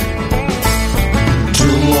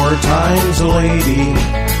 2 more times a lady,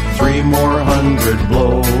 3 more 100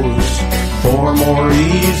 blows, 4 more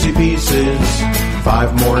easy pieces,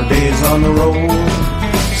 5 more days on the road,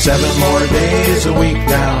 7 more days a week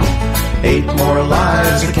now, 8 more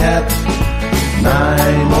lives a cat,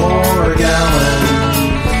 9 more gallons,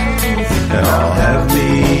 and I'll have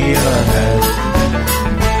me a hat.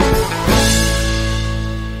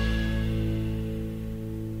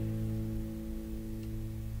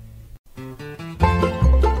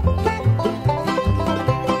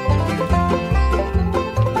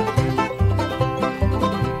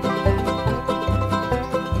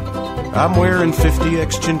 I'm wearing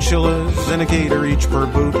 50X chinchillas and a gator each per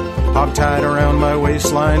boot. Hog-tied around my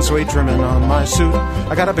waistline, suede trimming on my suit.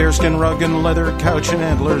 I got a bearskin rug and leather couch and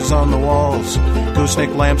antlers on the walls.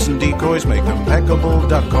 Gooseneck lamps and decoys make impeccable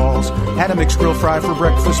duck calls. Had a mixed grill fry for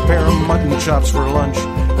breakfast, pair of mutton chops for lunch.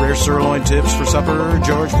 Rare sirloin tips for supper,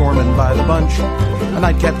 George Foreman by the bunch. A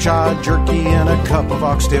nightcap chod jerky and a cup of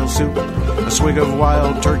oxtail soup. A swig of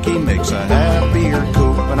wild turkey makes a happier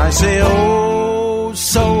coop. And I say, oh,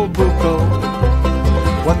 so buco,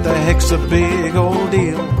 what the heck's a big old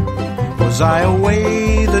deal? Was I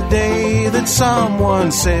away the day that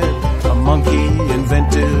someone said a monkey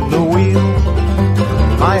invented the wheel?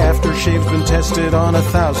 My aftershave's been tested on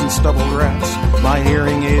 1,000 stubble rats. My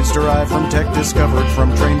hearing aids derived from tech discovered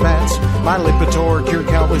from trained bats. My Lipitor cured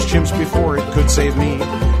countless chimps before it could save me.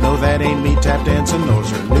 No, that ain't me tap dancing,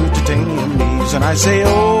 those are new titanium knees. And I say,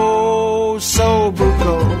 oh, so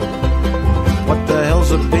buco, what the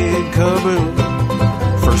hell's a big kaboom?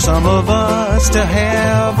 For some of us to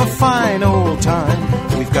have a fine old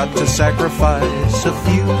time, we've got to sacrifice a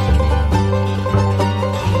few.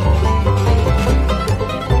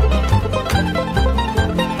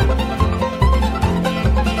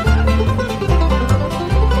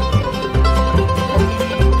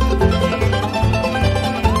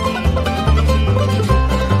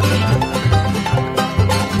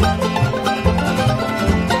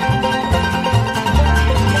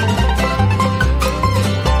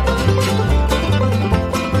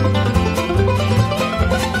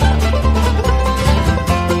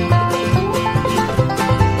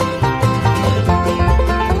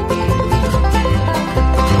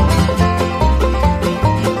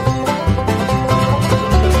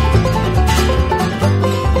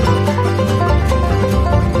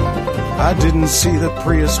 See the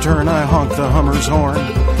Prius turn, I honked the Hummer's horn.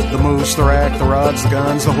 The moose, the rack, the rods, the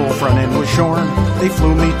guns, the whole front end was shorn. They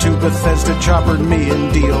flew me to Bethesda, choppered me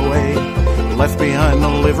in DOA. Left behind the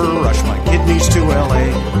liver, rushed my kidneys to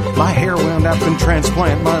LA. My hair wound up in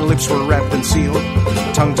transplant, my lips were wrapped and sealed.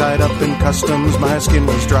 Tongue tied up in customs, my skin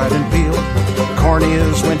was dried and peeled.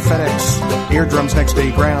 Corneas went FedEx, eardrums next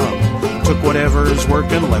day ground. Took whatever's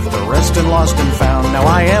working, left the rest and lost and found. Now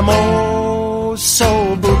I am oh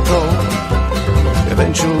so buco.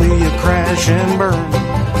 Eventually you crash and burn.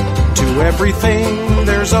 To everything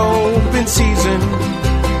there's open season.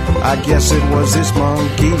 I guess it was this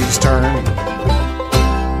monkey's turn.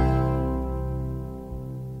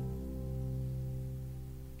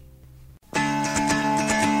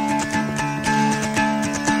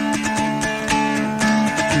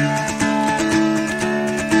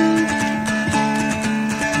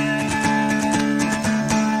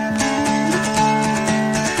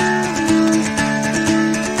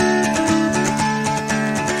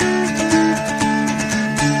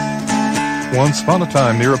 Once upon a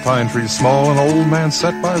time, near a pine tree small, an old man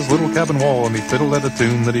sat by his little cabin wall, and he fiddled at a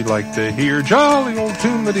tune that he liked to hear. Jolly old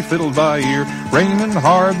tune that he fiddled by ear. Raining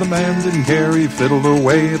hard, the man didn't care. He fiddled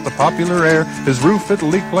away at the popular air. His roof, it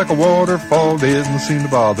leaked like a waterfall. Didn't seem to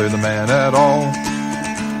bother the man at all.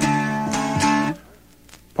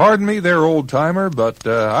 Pardon me there, old-timer, but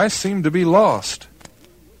I seem to be lost.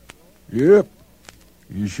 Yep,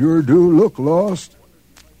 you sure do look lost.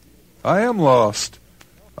 I am lost.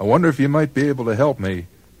 I wonder if you might be able to help me.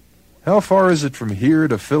 How far is it from here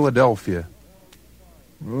to Philadelphia?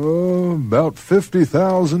 Oh, about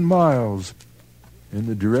 50,000 miles in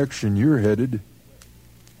the direction you're headed.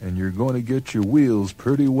 And you're going to get your wheels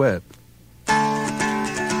pretty wet.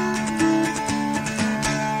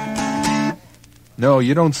 No,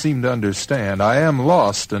 you don't seem to understand. I am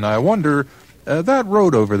lost, and I wonder, that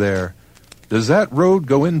road over there, does that road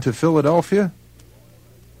go into Philadelphia?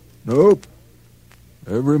 Nope.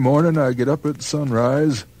 Every morning I get up at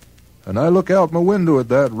sunrise, and I look out my window at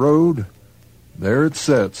that road. There it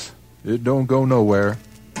sets. It don't go nowhere.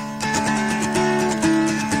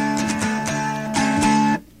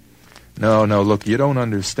 No, look, you don't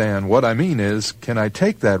understand. What I mean is, can I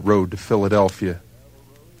take that road to Philadelphia?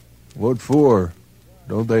 What for?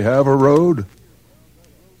 Don't they have a road?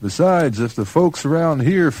 Besides, if the folks around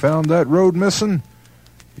here found that road missing,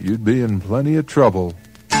 you'd be in plenty of trouble.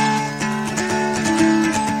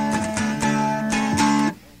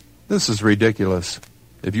 This is ridiculous.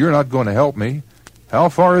 If you're not going to help me, how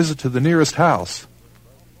far is it to the nearest house?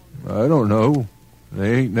 I don't know.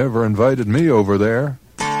 They ain't never invited me over there.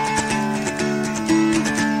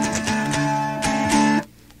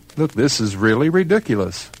 Look, this is really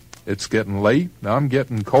ridiculous. It's getting late, I'm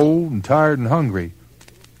getting cold and tired and hungry.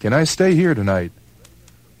 Can I stay here tonight?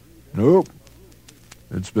 Nope.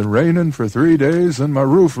 It's been raining for 3 days and my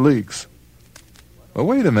roof leaks. Well,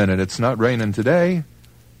 wait a minute, it's not raining today.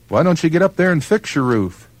 Why don't you get up there and fix your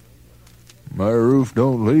roof? My roof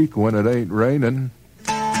don't leak when it ain't raining.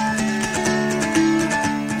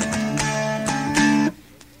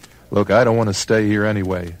 Look, I don't want to stay here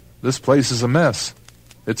anyway. This place is a mess.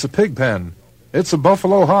 It's a pig pen. It's a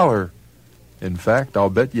buffalo holler. In fact, I'll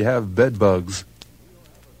bet you have bed bugs.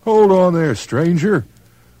 Hold on there, stranger.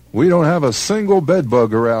 We don't have a single bed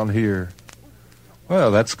bug around here.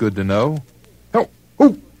 Well, that's good to know.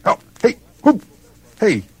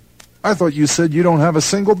 Hey, I thought you said you don't have a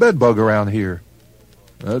single bed bug around here.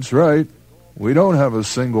 That's right. We don't have a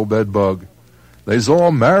single bed bug. They's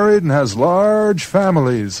all married and has large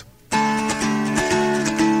families.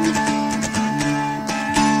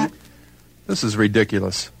 This is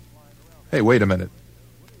ridiculous. Hey, wait a minute.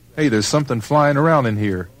 Hey, there's something flying around in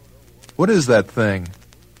here. What is that thing?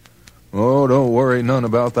 Oh, don't worry none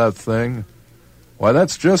about that thing. Why,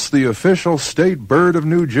 that's just the official state bird of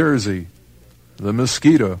New Jersey, the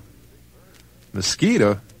mosquito.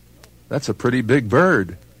 Mosquito? That's a pretty big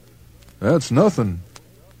bird. That's nothing.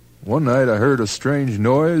 One night I heard a strange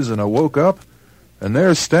noise and I woke up, and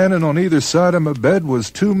there standing on either side of my bed was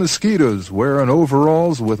 2 mosquitoes wearing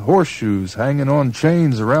overalls with horseshoes hanging on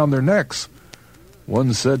chains around their necks.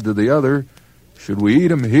 One said to the other, "Should we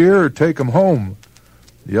eat 'em here or take 'em home?"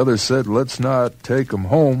 The other said, "Let's not take 'em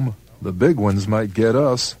home. The big ones might get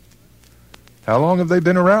us." How long have they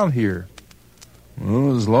been around here?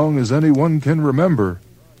 Well, as long as anyone can remember.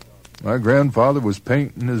 My grandfather was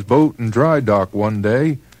painting his boat in dry dock one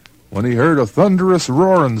day when he heard a thunderous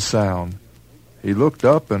roaring sound. He looked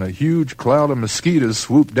up and a huge cloud of mosquitoes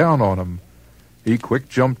swooped down on him. He quick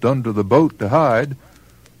jumped under the boat to hide,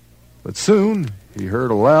 but soon he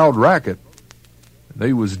heard a loud racket.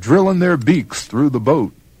 They was drilling their beaks through the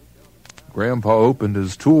boat. Grandpa opened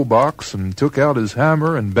his toolbox and took out his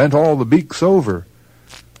hammer and bent all the beaks over.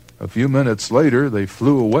 A few minutes later, they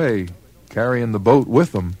flew away, carrying the boat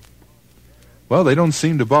with them. Well, they don't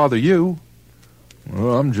seem to bother you.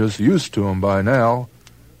 Well, I'm just used to 'em by now.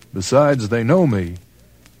 Besides, they know me,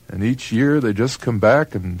 and each year they just come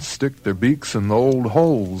back and stick their beaks in the old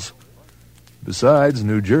holes. Besides,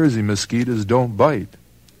 New Jersey mosquitoes don't bite.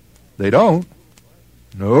 They don't?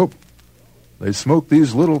 Nope. They smoke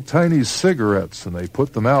these little tiny cigarettes, and they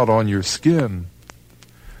put them out on your skin.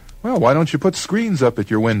 Well, why don't you put screens up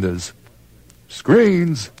at your windows?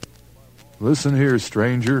 Screens? Listen here,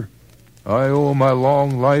 stranger. I owe my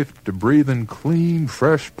long life to breathing clean,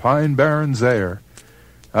 fresh Pine Barrens air.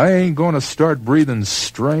 I ain't going to start breathing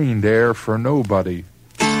strained air for nobody.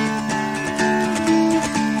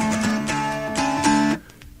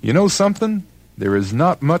 You know something? There is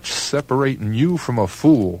not much separating you from a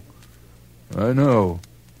fool. I know.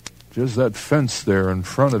 Just that fence there in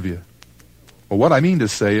front of you. Well, what I mean to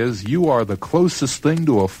say is, you are the closest thing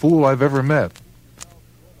to a fool I've ever met.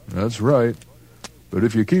 That's right. But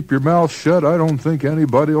if you keep your mouth shut, I don't think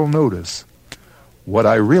anybody'll notice. What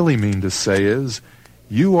I really mean to say is,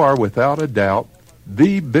 you are without a doubt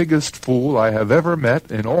the biggest fool I have ever met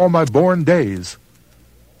in all my born days.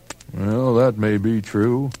 Well, that may be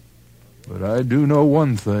true, but I do know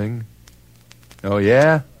one thing. Oh,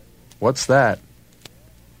 yeah? What's that?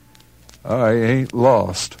 I ain't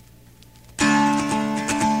lost.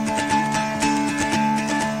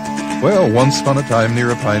 Well, once upon a time near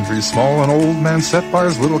a pine tree small, an old man sat by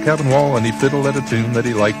his little cabin wall, and he fiddled at a tune that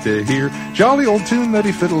he liked to hear. Jolly old tune that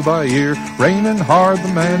he fiddled by ear. Raining hard, the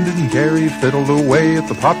man didn't care. He fiddled away at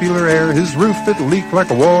the popular air. His roof, it leaked like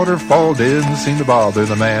a waterfall. Didn't seem to bother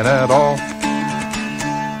the man at all.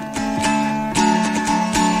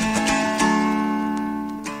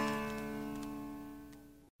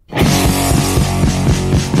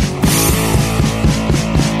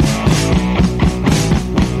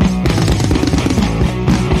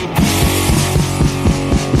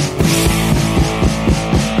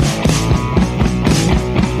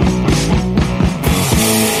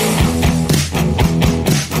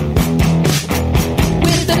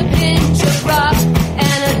 With a pinch of rock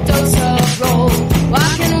and a dose of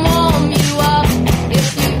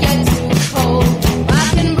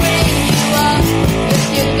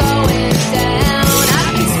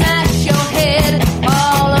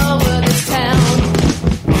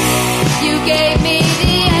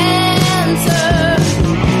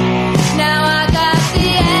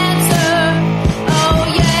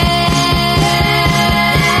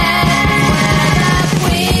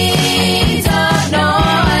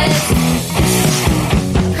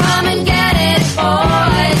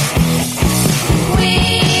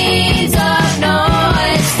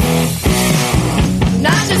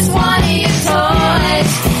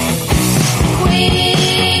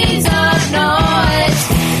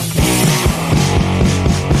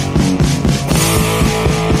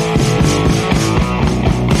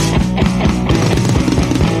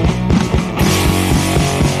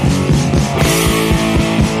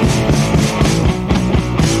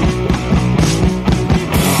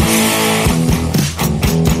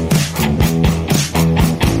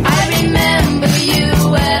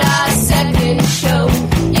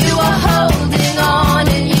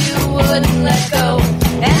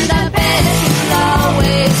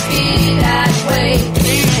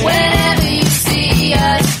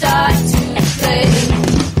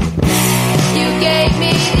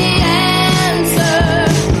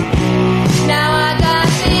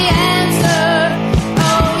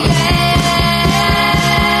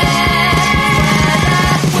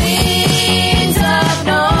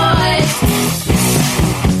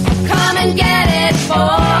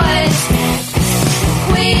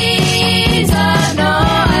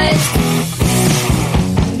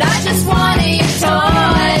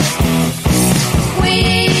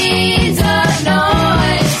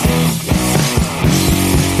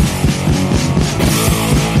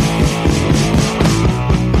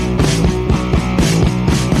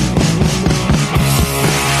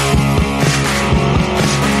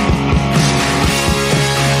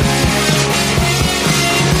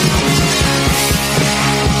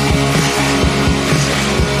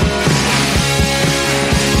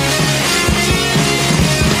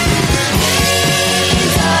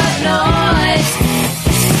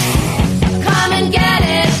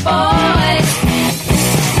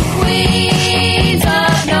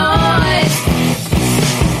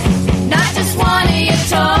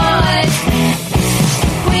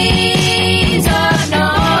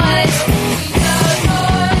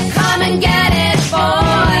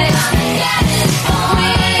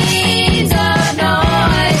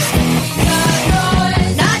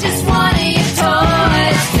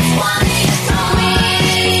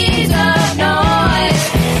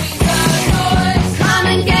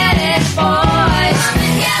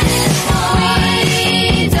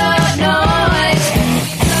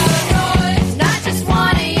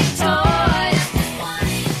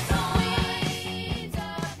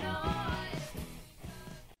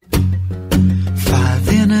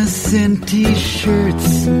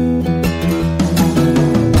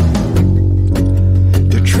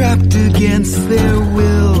against their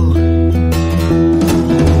will.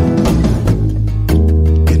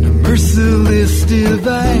 In a merciless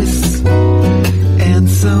device, and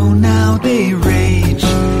so now they rage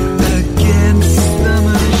against the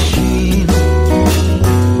machine.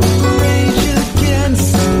 Rage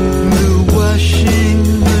against the washing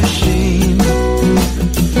machine.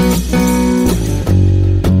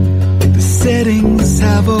 The settings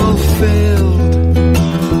have all failed.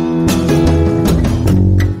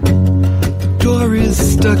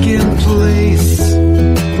 Stuck in place.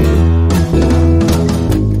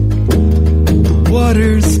 The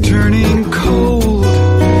water's turning cold,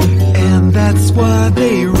 and that's why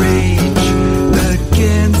they rage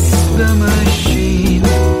against the machine.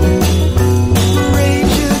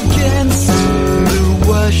 Rage against the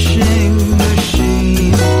washing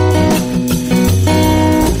machine.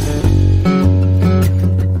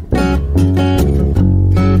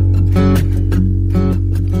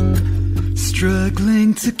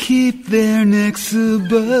 Struggling to keep their necks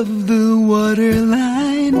above the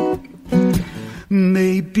waterline,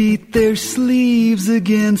 they beat their sleeves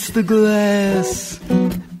against the glass.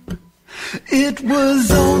 It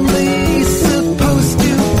was only supposed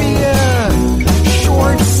to be a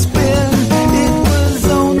short spin. It was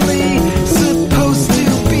only supposed to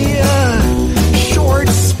be a short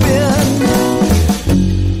spin.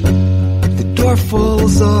 The door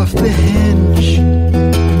falls off the hinge.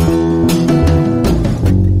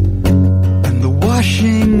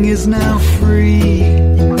 Is now free,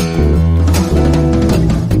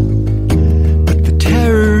 but the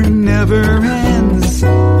terror never ends,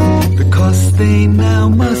 because they now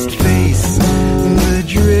must face the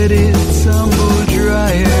dreaded tumble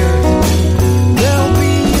dryer. There'll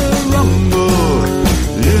be a rumble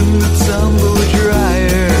in the tumble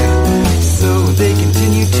dryer, so they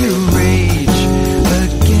continue to rage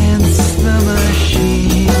against the machine.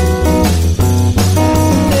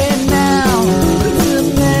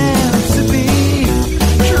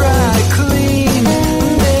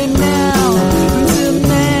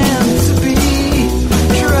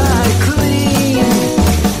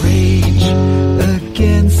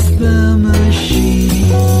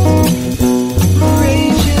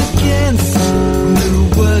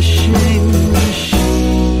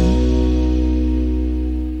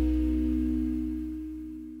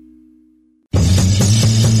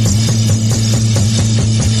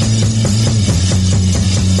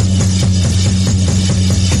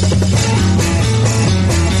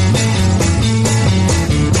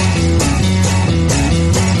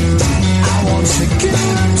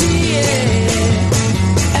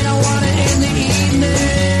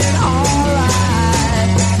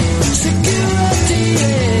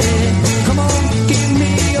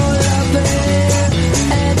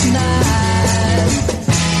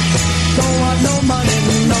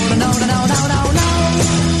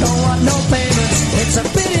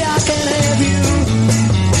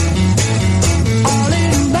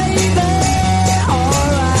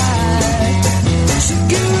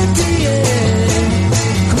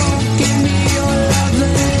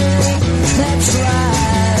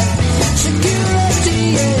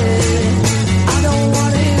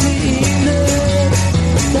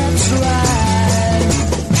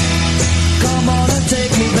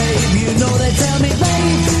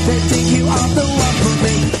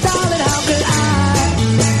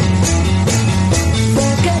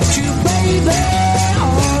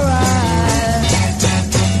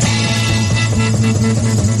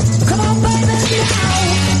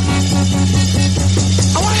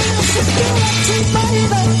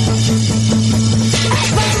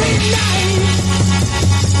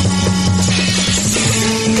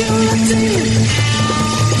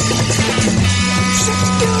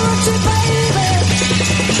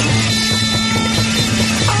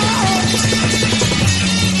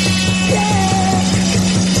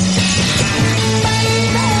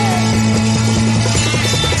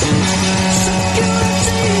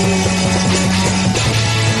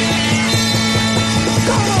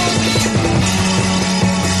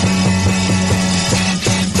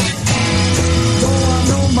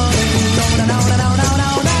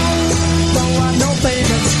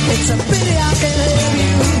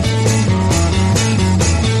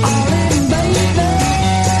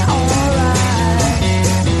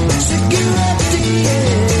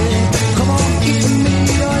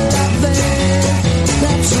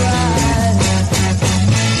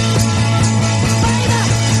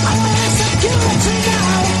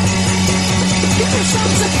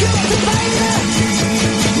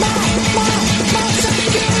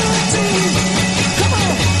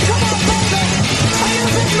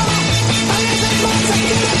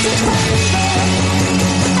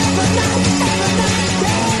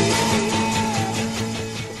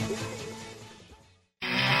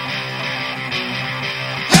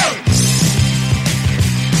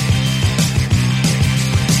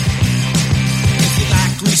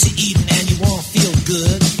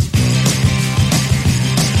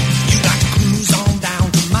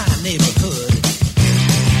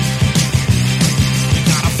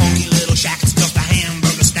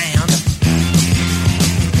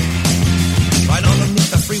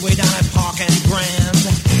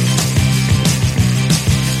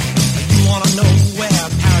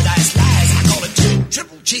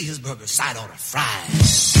 side order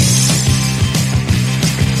fries.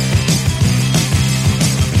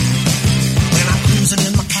 When I'm cruising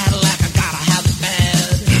in my Cadillac, I gotta have it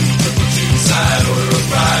bad. Triple cheese, side order of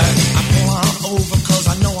fries. I pull on over 'cause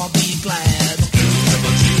I know I'll be glad.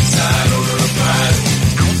 Triple cheese, side order of fries.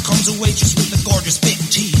 Out comes a waitress with the gorgeous big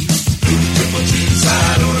teeth. Triple cheese,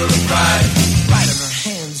 side order of fries. Right in her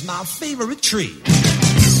hands, my favorite treat.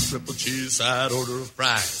 Triple cheese, side order of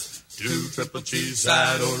fries. 2 triple cheese,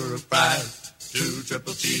 side order of fries. 2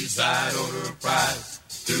 triple cheese, side order of fries.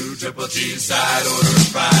 2 triple cheese, side order of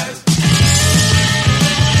fries.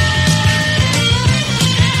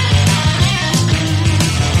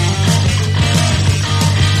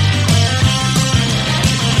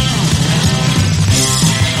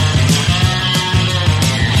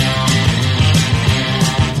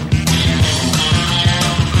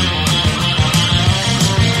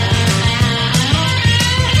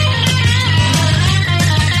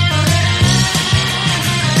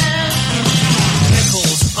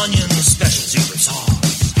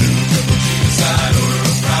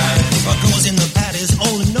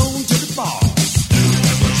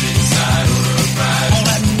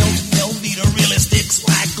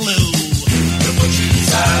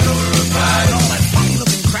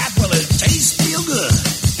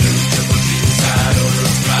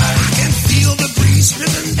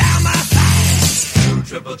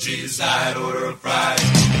 Cheese, side order of fries.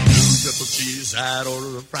 2 triple cheese, side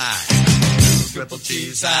order of fries. 2 triple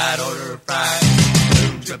cheese, side order of fries.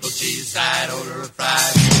 2 triple cheese, side order of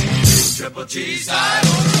fries. 2 triple cheese, side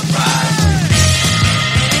order of fries.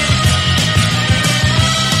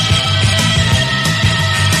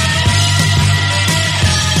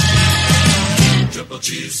 Triple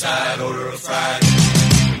cheese, side order of fries.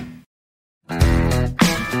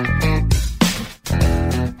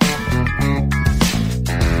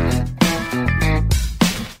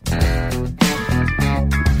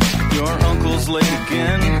 Late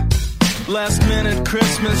again. Last minute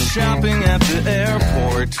Christmas shopping at the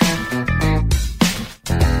airport.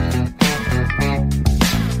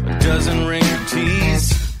 A dozen ringer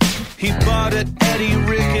teas he bought at Eddie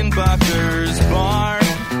Rickenbacker's bar.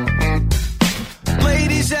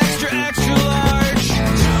 Ladies extra, extra large.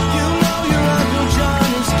 You know your Uncle John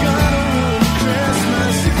is gonna ruin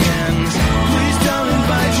Christmas again. Please don't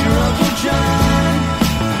invite your Uncle John.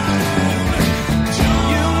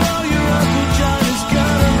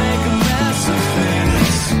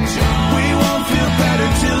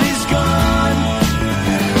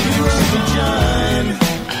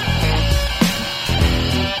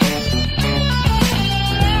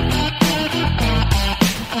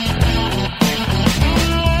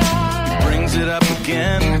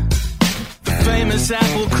 Famous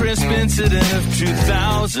Apple Crisp incident of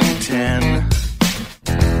 2010.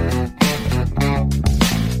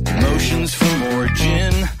 Motions for more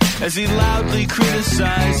gin as he loudly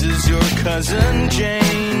criticizes your cousin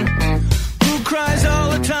Jane, who cries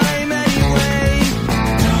all the time anyway.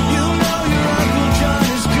 You know your Uncle John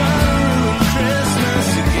is gonna ruin Christmas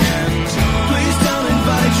again. Please don't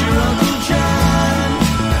invite your Uncle John.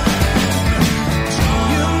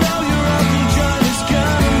 You know your Uncle John is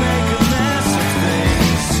gonna make a mess of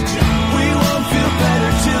things. We won't feel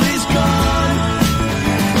better till he's gone.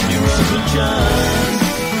 Your Uncle John.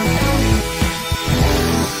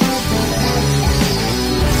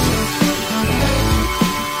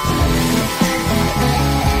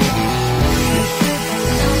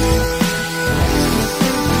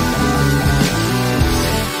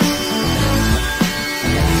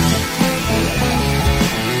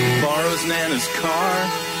 Nana's car,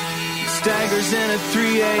 staggers in at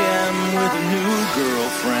 3 a.m. with a new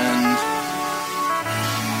girlfriend.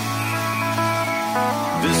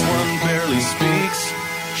 This one barely speaks.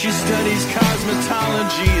 She studies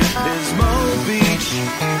cosmetology at Pismo Beach,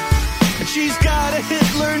 and she's got a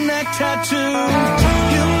Hitler neck tattoo.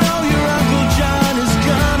 You know your Uncle John is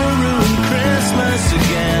gonna ruin Christmas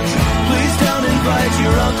again. Please don't invite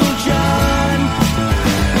your Uncle John.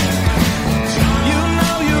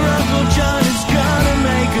 Uncle John is gonna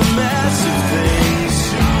make a mess of things.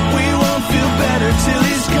 We won't feel better till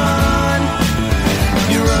he's gone.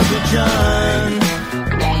 Your Uncle John.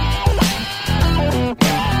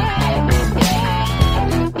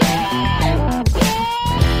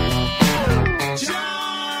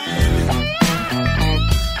 John.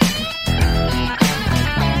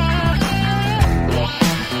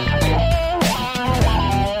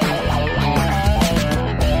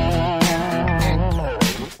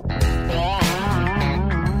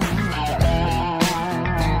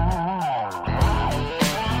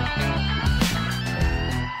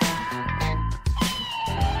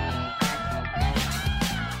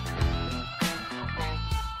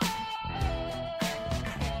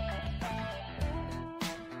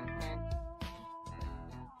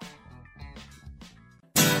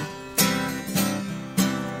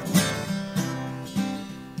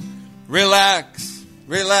 Relax,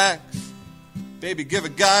 relax. Baby, give a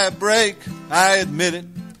guy a break. I admit it.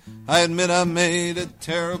 I admit I made a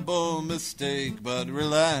terrible mistake, but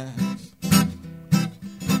relax.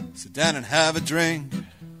 Sit down and have a drink.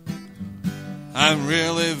 I'm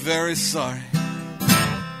really very sorry.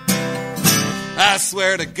 I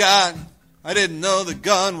swear to God, I didn't know the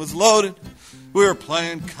gun was loaded. We were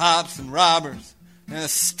playing cops and robbers, and a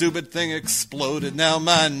stupid thing exploded. Now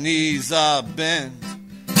my knees are bent.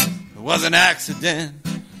 It was an accident.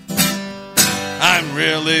 I'm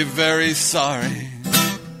really very sorry.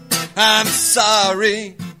 I'm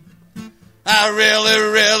sorry. I really,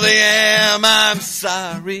 really am. I'm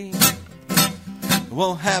sorry. It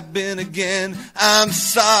won't happen again. I'm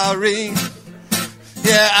sorry.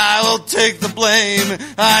 Yeah, I will take the blame.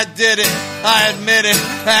 I did it. I admit it.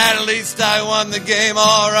 At least I won the game.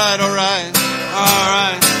 All right, all right, all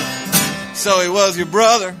right. So he was your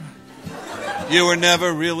brother. You were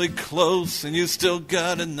never really close, and you still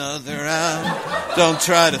got another out. Don't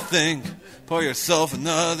try to think. Pour yourself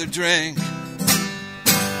another drink.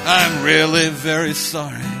 I'm really very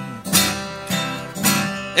sorry.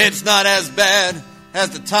 It's not as bad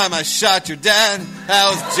as the time I shot your dad. That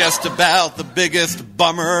was just about the biggest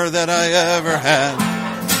bummer that I ever had.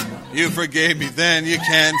 You forgave me then, you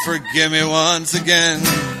can't forgive me once again.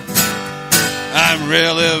 I'm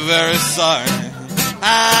really very sorry.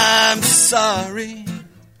 I'm sorry.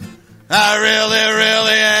 I really,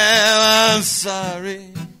 really am. I'm sorry.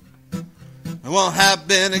 It won't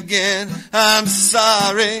happen again. I'm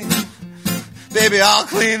sorry. Baby, I'll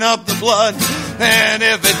clean up the blood. And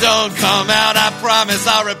if it don't come out, I promise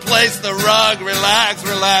I'll replace the rug. Relax,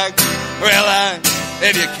 relax, relax.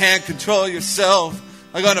 If you can't control yourself,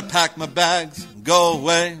 I'm gonna pack my bags and go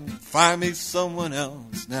away and find me someone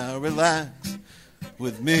else. Now relax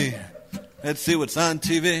with me. Let's see what's on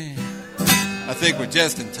TV. I think we're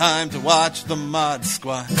just in time to watch the Mod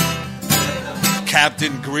Squad.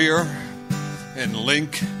 Captain Greer and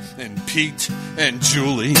Link and Pete and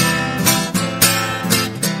Julie.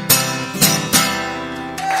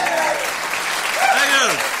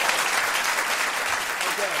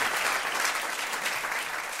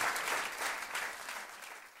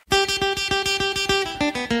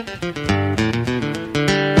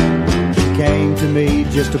 Came to me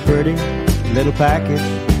just a pretty little package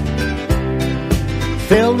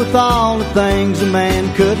filled with all the things a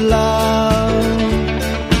man could love.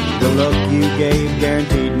 The look you gave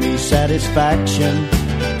guaranteed me satisfaction,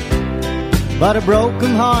 but a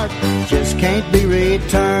broken heart just can't be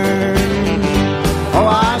returned. Oh,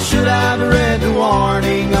 I should have read the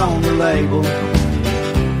warning on the label.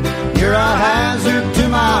 You're a hazard to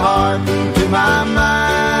my heart and to my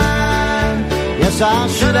mind. Yes, I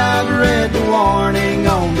should have read the warning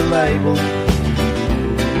on the label.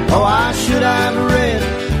 Oh, I should have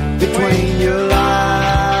read between your lines.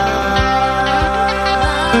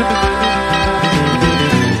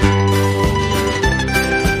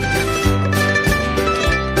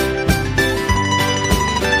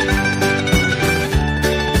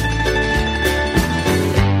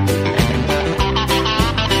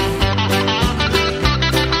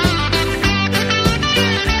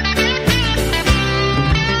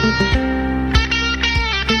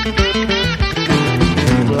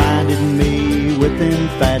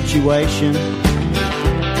 Infatuation,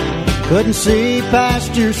 couldn't see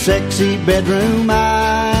past your sexy bedroom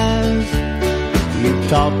eyes. You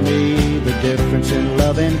taught me the difference in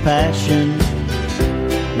love and passion.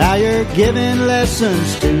 Now you're giving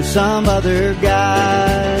lessons to some other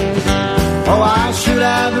guys. Oh, I should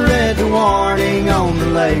have read the warning on the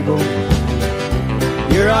label.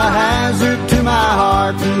 You're a hazard to my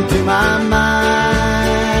heart and to my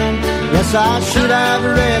mind. Yes, I should have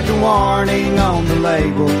read the warning on the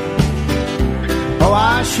label. Oh,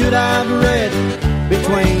 I should have read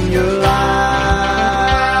between your lines.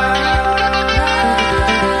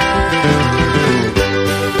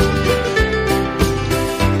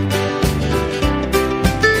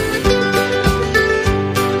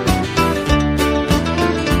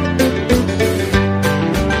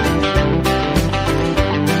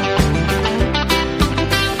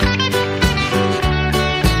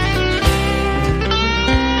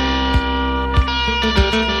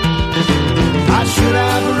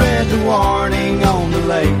 Warning on the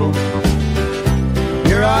label.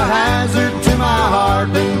 You're a hazard to my heart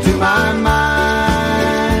and to my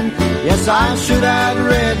mind. Yes, I should have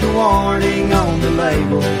read the warning on the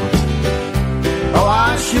label. Oh,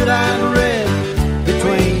 I should have read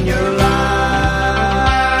between your lines.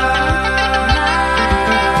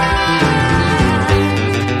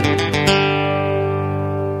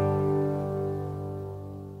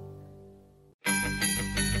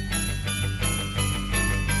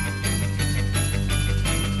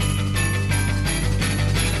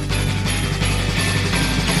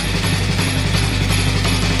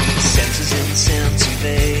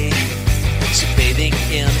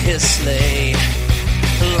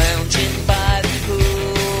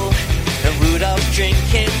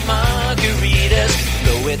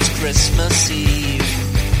 Christmas Eve.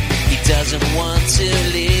 He doesn't want to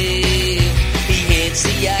leave. He hates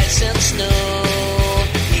the ice and snow.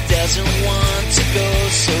 He doesn't want to go,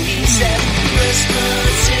 so he said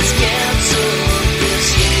Christmas is canceled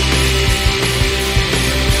this year.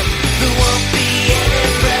 There won't be any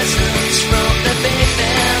presents from the big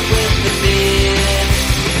man with the beard.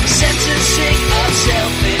 Santa's sick of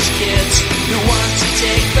selfish kids who want to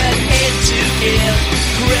take but hate to give.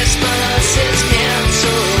 Christmas is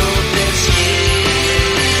canceled this year.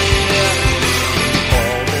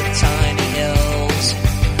 All the tiny elves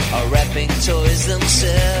are wrapping toys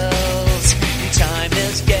themselves. Time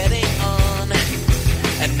is getting on,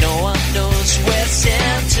 and no one knows where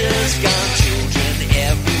Santa's gone. Children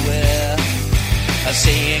everywhere are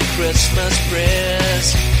saying Christmas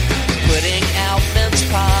prayers, putting out mince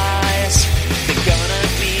pies. They're gonna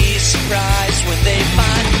be surprised when they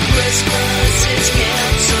find Christmas is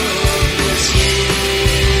canceled this year.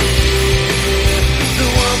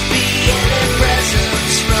 There won't be any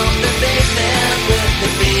presents from the big man with the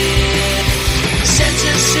beard.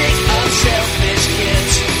 Santa's sick of selfish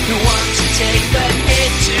kids who want to take but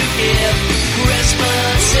hate to give.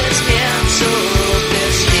 Christmas is canceled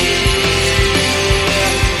this year.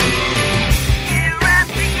 Year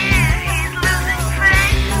after year he's losing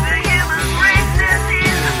faith. The human race is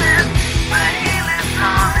innocent, but he lives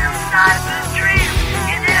on inside the dream.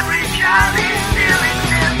 In every child he still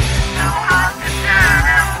exists. So hard to turn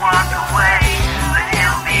and walk away, but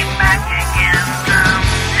he'll be back again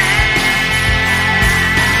someday.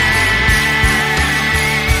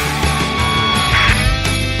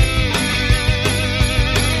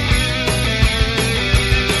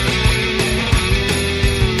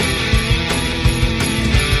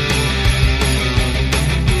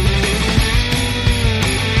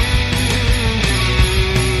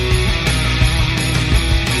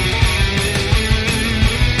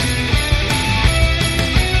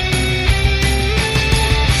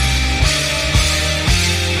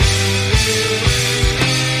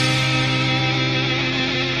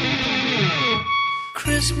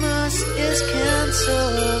 Christmas is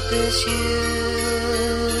canceled this year.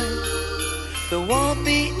 There won't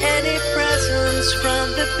be any presents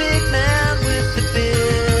from the big man with the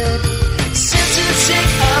beard. Santa's sick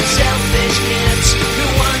of selfish kids who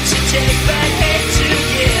want to take but hate to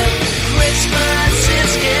give. Christmas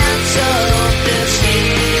is canceled this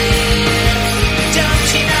year. Don't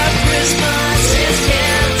you know Christmas is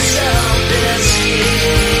canceled this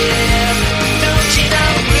year? Don't you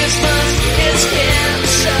know Christmas is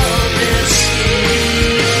canceled this year?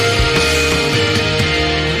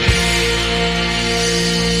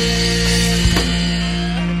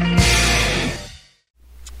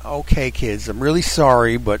 Okay, kids, I'm really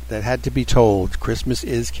sorry, but that had to be told. Christmas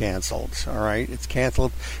is canceled, all right? It's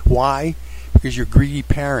canceled. Why? Because you're greedy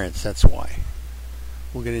parents, that's why.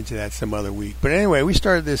 We'll get into that some other week. But anyway, we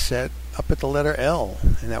started this set up at the letter L,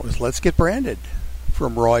 and that was Let's Get Branded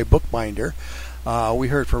from Roy Bookbinder. We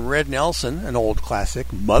heard from Red Nelson, an old classic,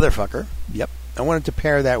 Motherfucker. Yep. I wanted to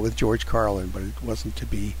pair that with George Carlin, but it wasn't to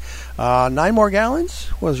be. 9 More Gallons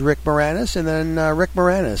was Rick Moranis, and then Rick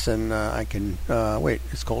Moranis, and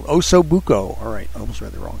it's called Oso Buco. All right, I almost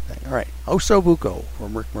read the wrong thing. All right, Oso Buco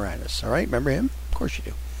from Rick Moranis. All right, remember him? Of course you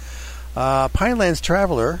do. Pinelands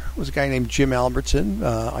Traveler was a guy named Jim Albertson,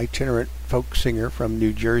 itinerant folk singer from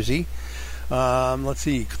New Jersey. Let's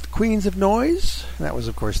see, Queens of Noise. That was,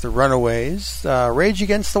 of course, the Runaways. Rage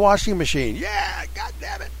Against the Washing Machine. Yeah, God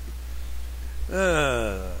damn it.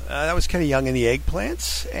 That was Kenny Young and the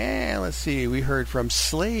Eggplants. And let's see, we heard from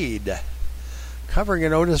Slade, covering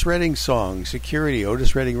an Otis Redding song, Security.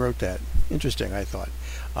 Otis Redding wrote that. Interesting, I thought.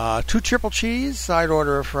 2 Triple Cheese, Side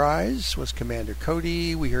Order of Fries, was Commander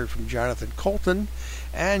Cody. We heard from Jonathan Colton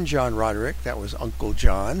and John Roderick. That was Uncle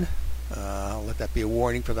John. Let that be a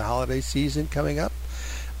warning for the holiday season coming up.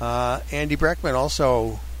 Andy Breckman,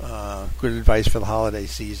 also good advice for the holiday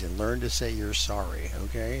season. Learn to say you're sorry,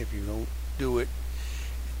 okay? If you don't do it,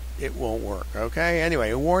 it won't work, okay?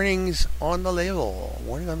 Anyway, warnings on the label.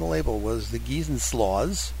 Warning on the label was the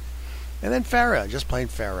Giesenslaws. And then Farrah, just plain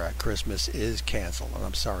Farrah. Christmas is canceled. And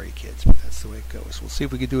I'm sorry, kids, but that's the way it goes. We'll see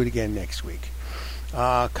if we can do it again next week.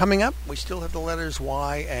 Coming up, we still have the letters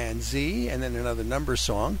Y and Z, and then another number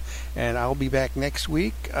song. And I'll be back next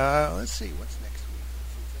week. Let's see, what's next week?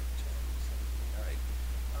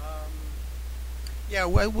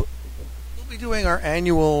 All right. We'll be doing our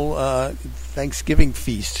annual Thanksgiving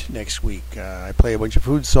feast next week. I play a bunch of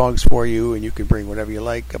food songs for you, and you can bring whatever you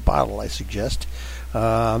like, a bottle, I suggest,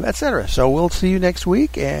 etc. So we'll see you next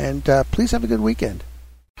week, and please have a good weekend.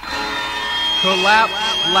 Collapse,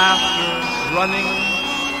 laughter, running,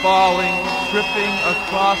 falling, tripping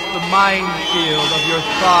across the minefield of your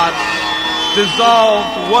thoughts,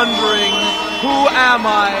 dissolved, wondering, who am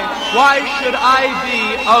I? Why should I be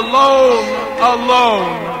alone,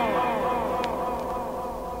 alone?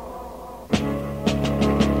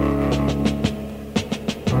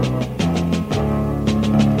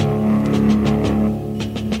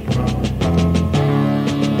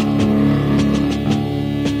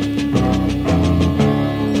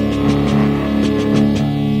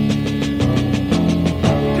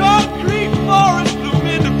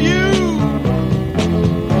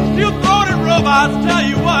 Robots tell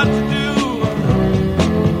you what to do.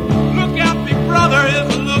 Look out, Big Brother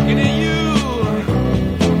is looking at you.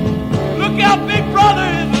 Look out, Big Brother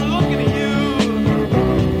is looking at you.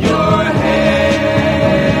 Your head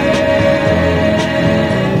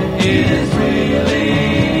is reeling.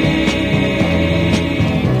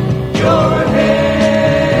 Your head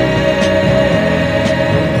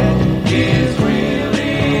is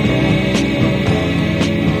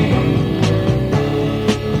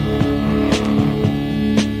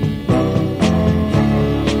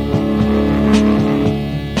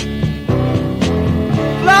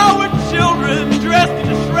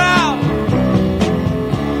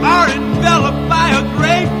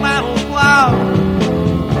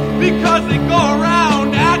because they go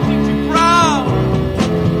around acting too proud.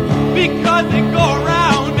 Because they go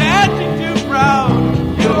around acting too proud.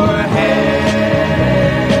 Your head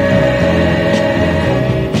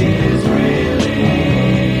is reeling.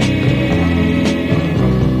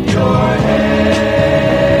 Your head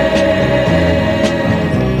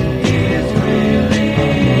is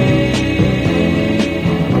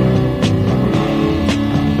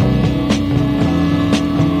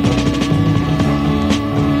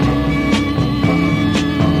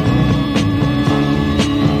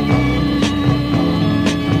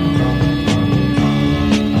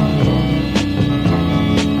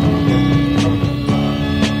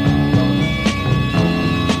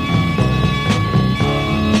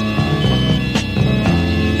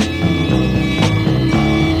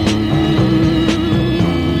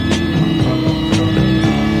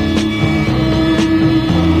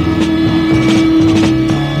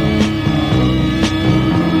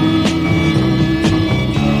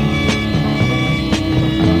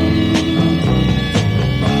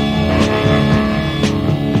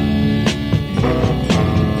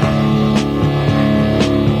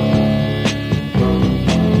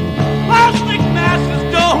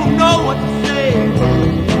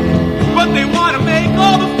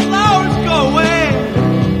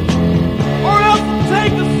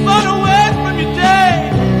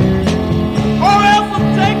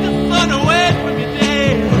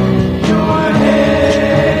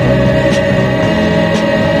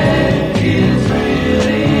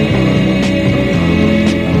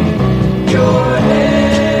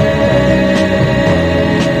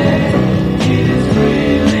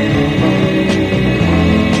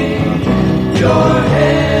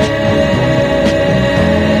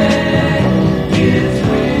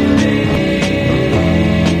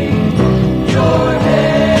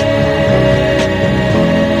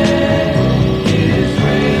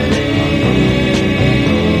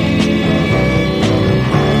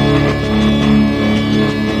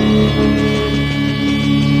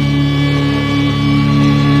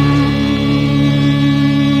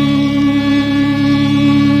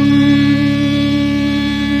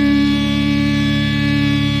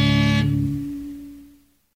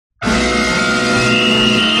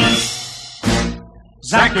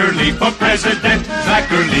Zachary for president,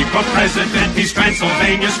 Zachary for president, he's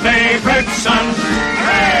Transylvania's favorite son.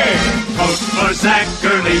 Hooray! Vote for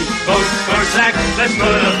Zachary, vote for Zach, let's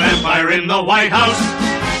put a vampire in the White House,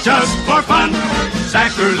 just for fun.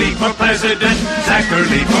 Zachary for president,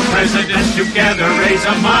 Zachary for president, together raise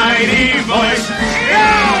a mighty voice.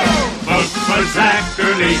 Yeah! Vote for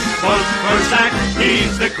Zachary, vote for Zach,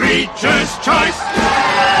 he's the creature's choice.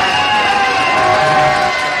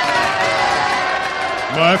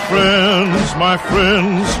 My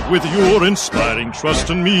friends, with your inspiring trust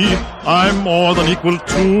in me, I'm more than equal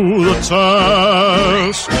to the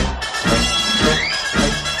task.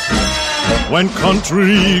 When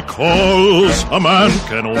country calls, a man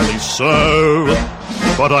can only serve,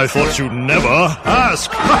 but I thought you'd never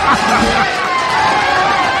ask.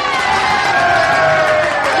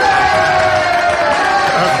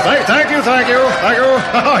 Thank you.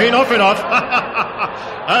 Enough.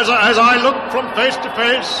 As I look from face to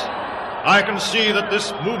face, I can see that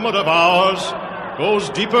this movement of ours goes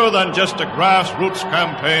deeper than just a grassroots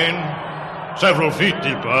campaign, several feet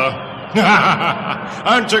deeper.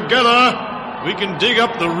 And together, we can dig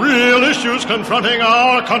up the real issues confronting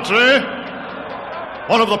our country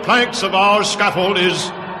one of the planks of our scaffold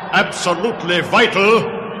is absolutely vital,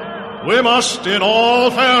 we must, in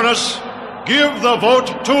all fairness, give the vote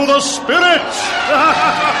to the spirits.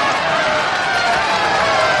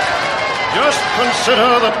 Just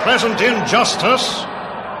consider the present injustice.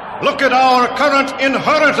 Look at our current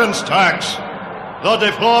inheritance tax. The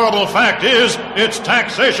deplorable fact is it's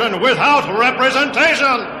taxation without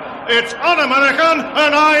representation. It's un-American,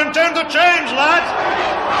 and I intend to change that.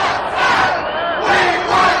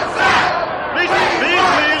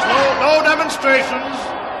 Please, no demonstrations.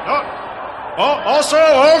 Also,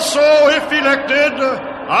 if elected,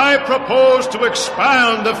 I propose to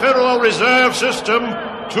expand the Federal Reserve System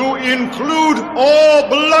to include all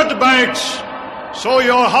blood banks, so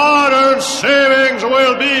your hard-earned savings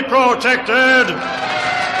will be protected.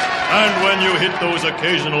 And when you hit those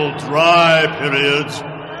occasional dry periods,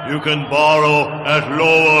 you can borrow at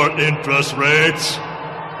lower interest rates.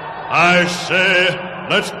 I say,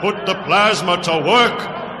 let's put the plasma to work.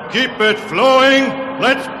 Keep it flowing.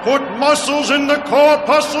 Let's put muscles in the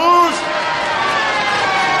corpuscles.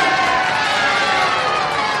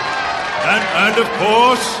 And of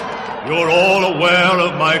course, you're all aware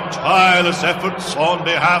of my tireless efforts on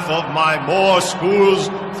behalf of my More Schools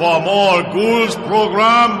for More Ghouls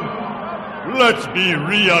program. Let's be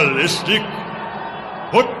realistic.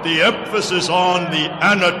 Put the emphasis on the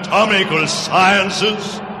anatomical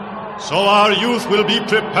sciences, so our youth will be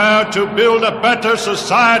prepared to build a better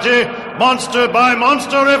society, monster by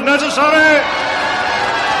monster if necessary.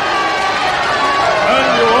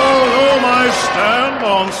 And you all know my stand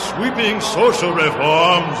on sweeping social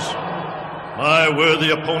reforms. My worthy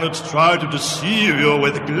opponents try to deceive you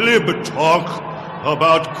with glib talk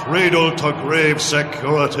about cradle-to-grave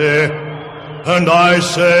security. And I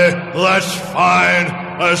say, that's fine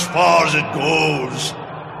as far as it goes.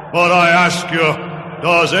 But I ask you,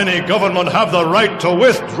 does any government have the right to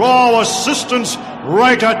withdraw assistance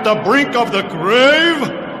right at the brink of the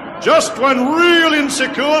grave? Just when real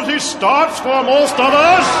insecurity starts for most of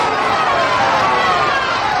us?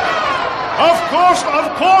 Of course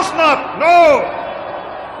not, no.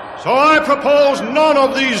 So I propose none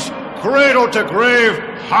of these cradle-to-grave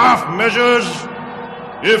half measures.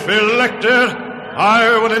 If elected,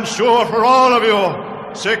 I will ensure for all of you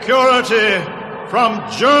security from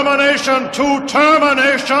germination to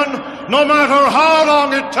termination, no matter how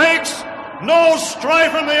long it takes. No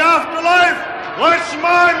strife in the afterlife. That's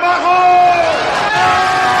my motto!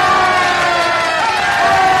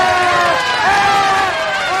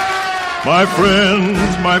 My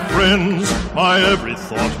friends, my every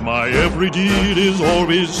thought, my every deed is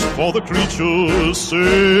always for the creature's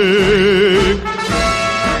sake.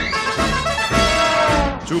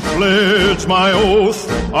 To pledge my oath,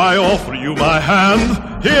 I offer you my hand.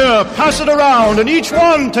 Here, pass it around, and each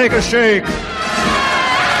one take a shake. We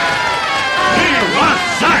want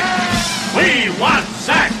Zach! We want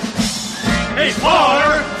Zach! He's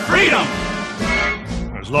for freedom!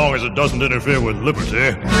 As long as it doesn't interfere with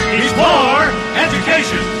liberty. He's for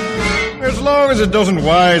education! As long as it doesn't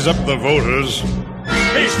wise up the voters.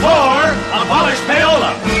 He's for abolish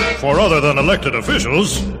payola! For other than elected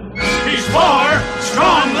officials. He's for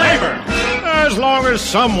strong labor! As long as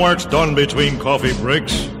some work's done between coffee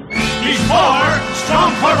breaks. He's for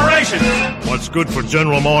strong corporations! What's good for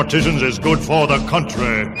general morticians is good for the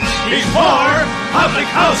country. He's for public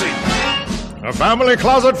housing! A family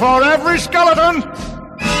closet for every skeleton!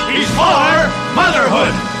 He's for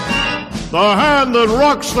motherhood! The hand that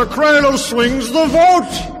rocks the cradle swings the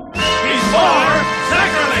vote! He's for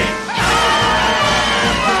Zachary!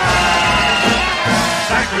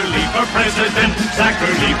 Zachary for president,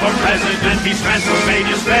 Zachary for president, he's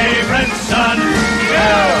Transylvania's favorite son.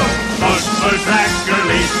 Vote for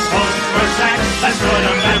Zachary, vote for Zach, let's put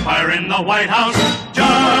a vampire in the White House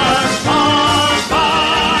just for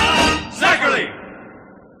fun. Zachary!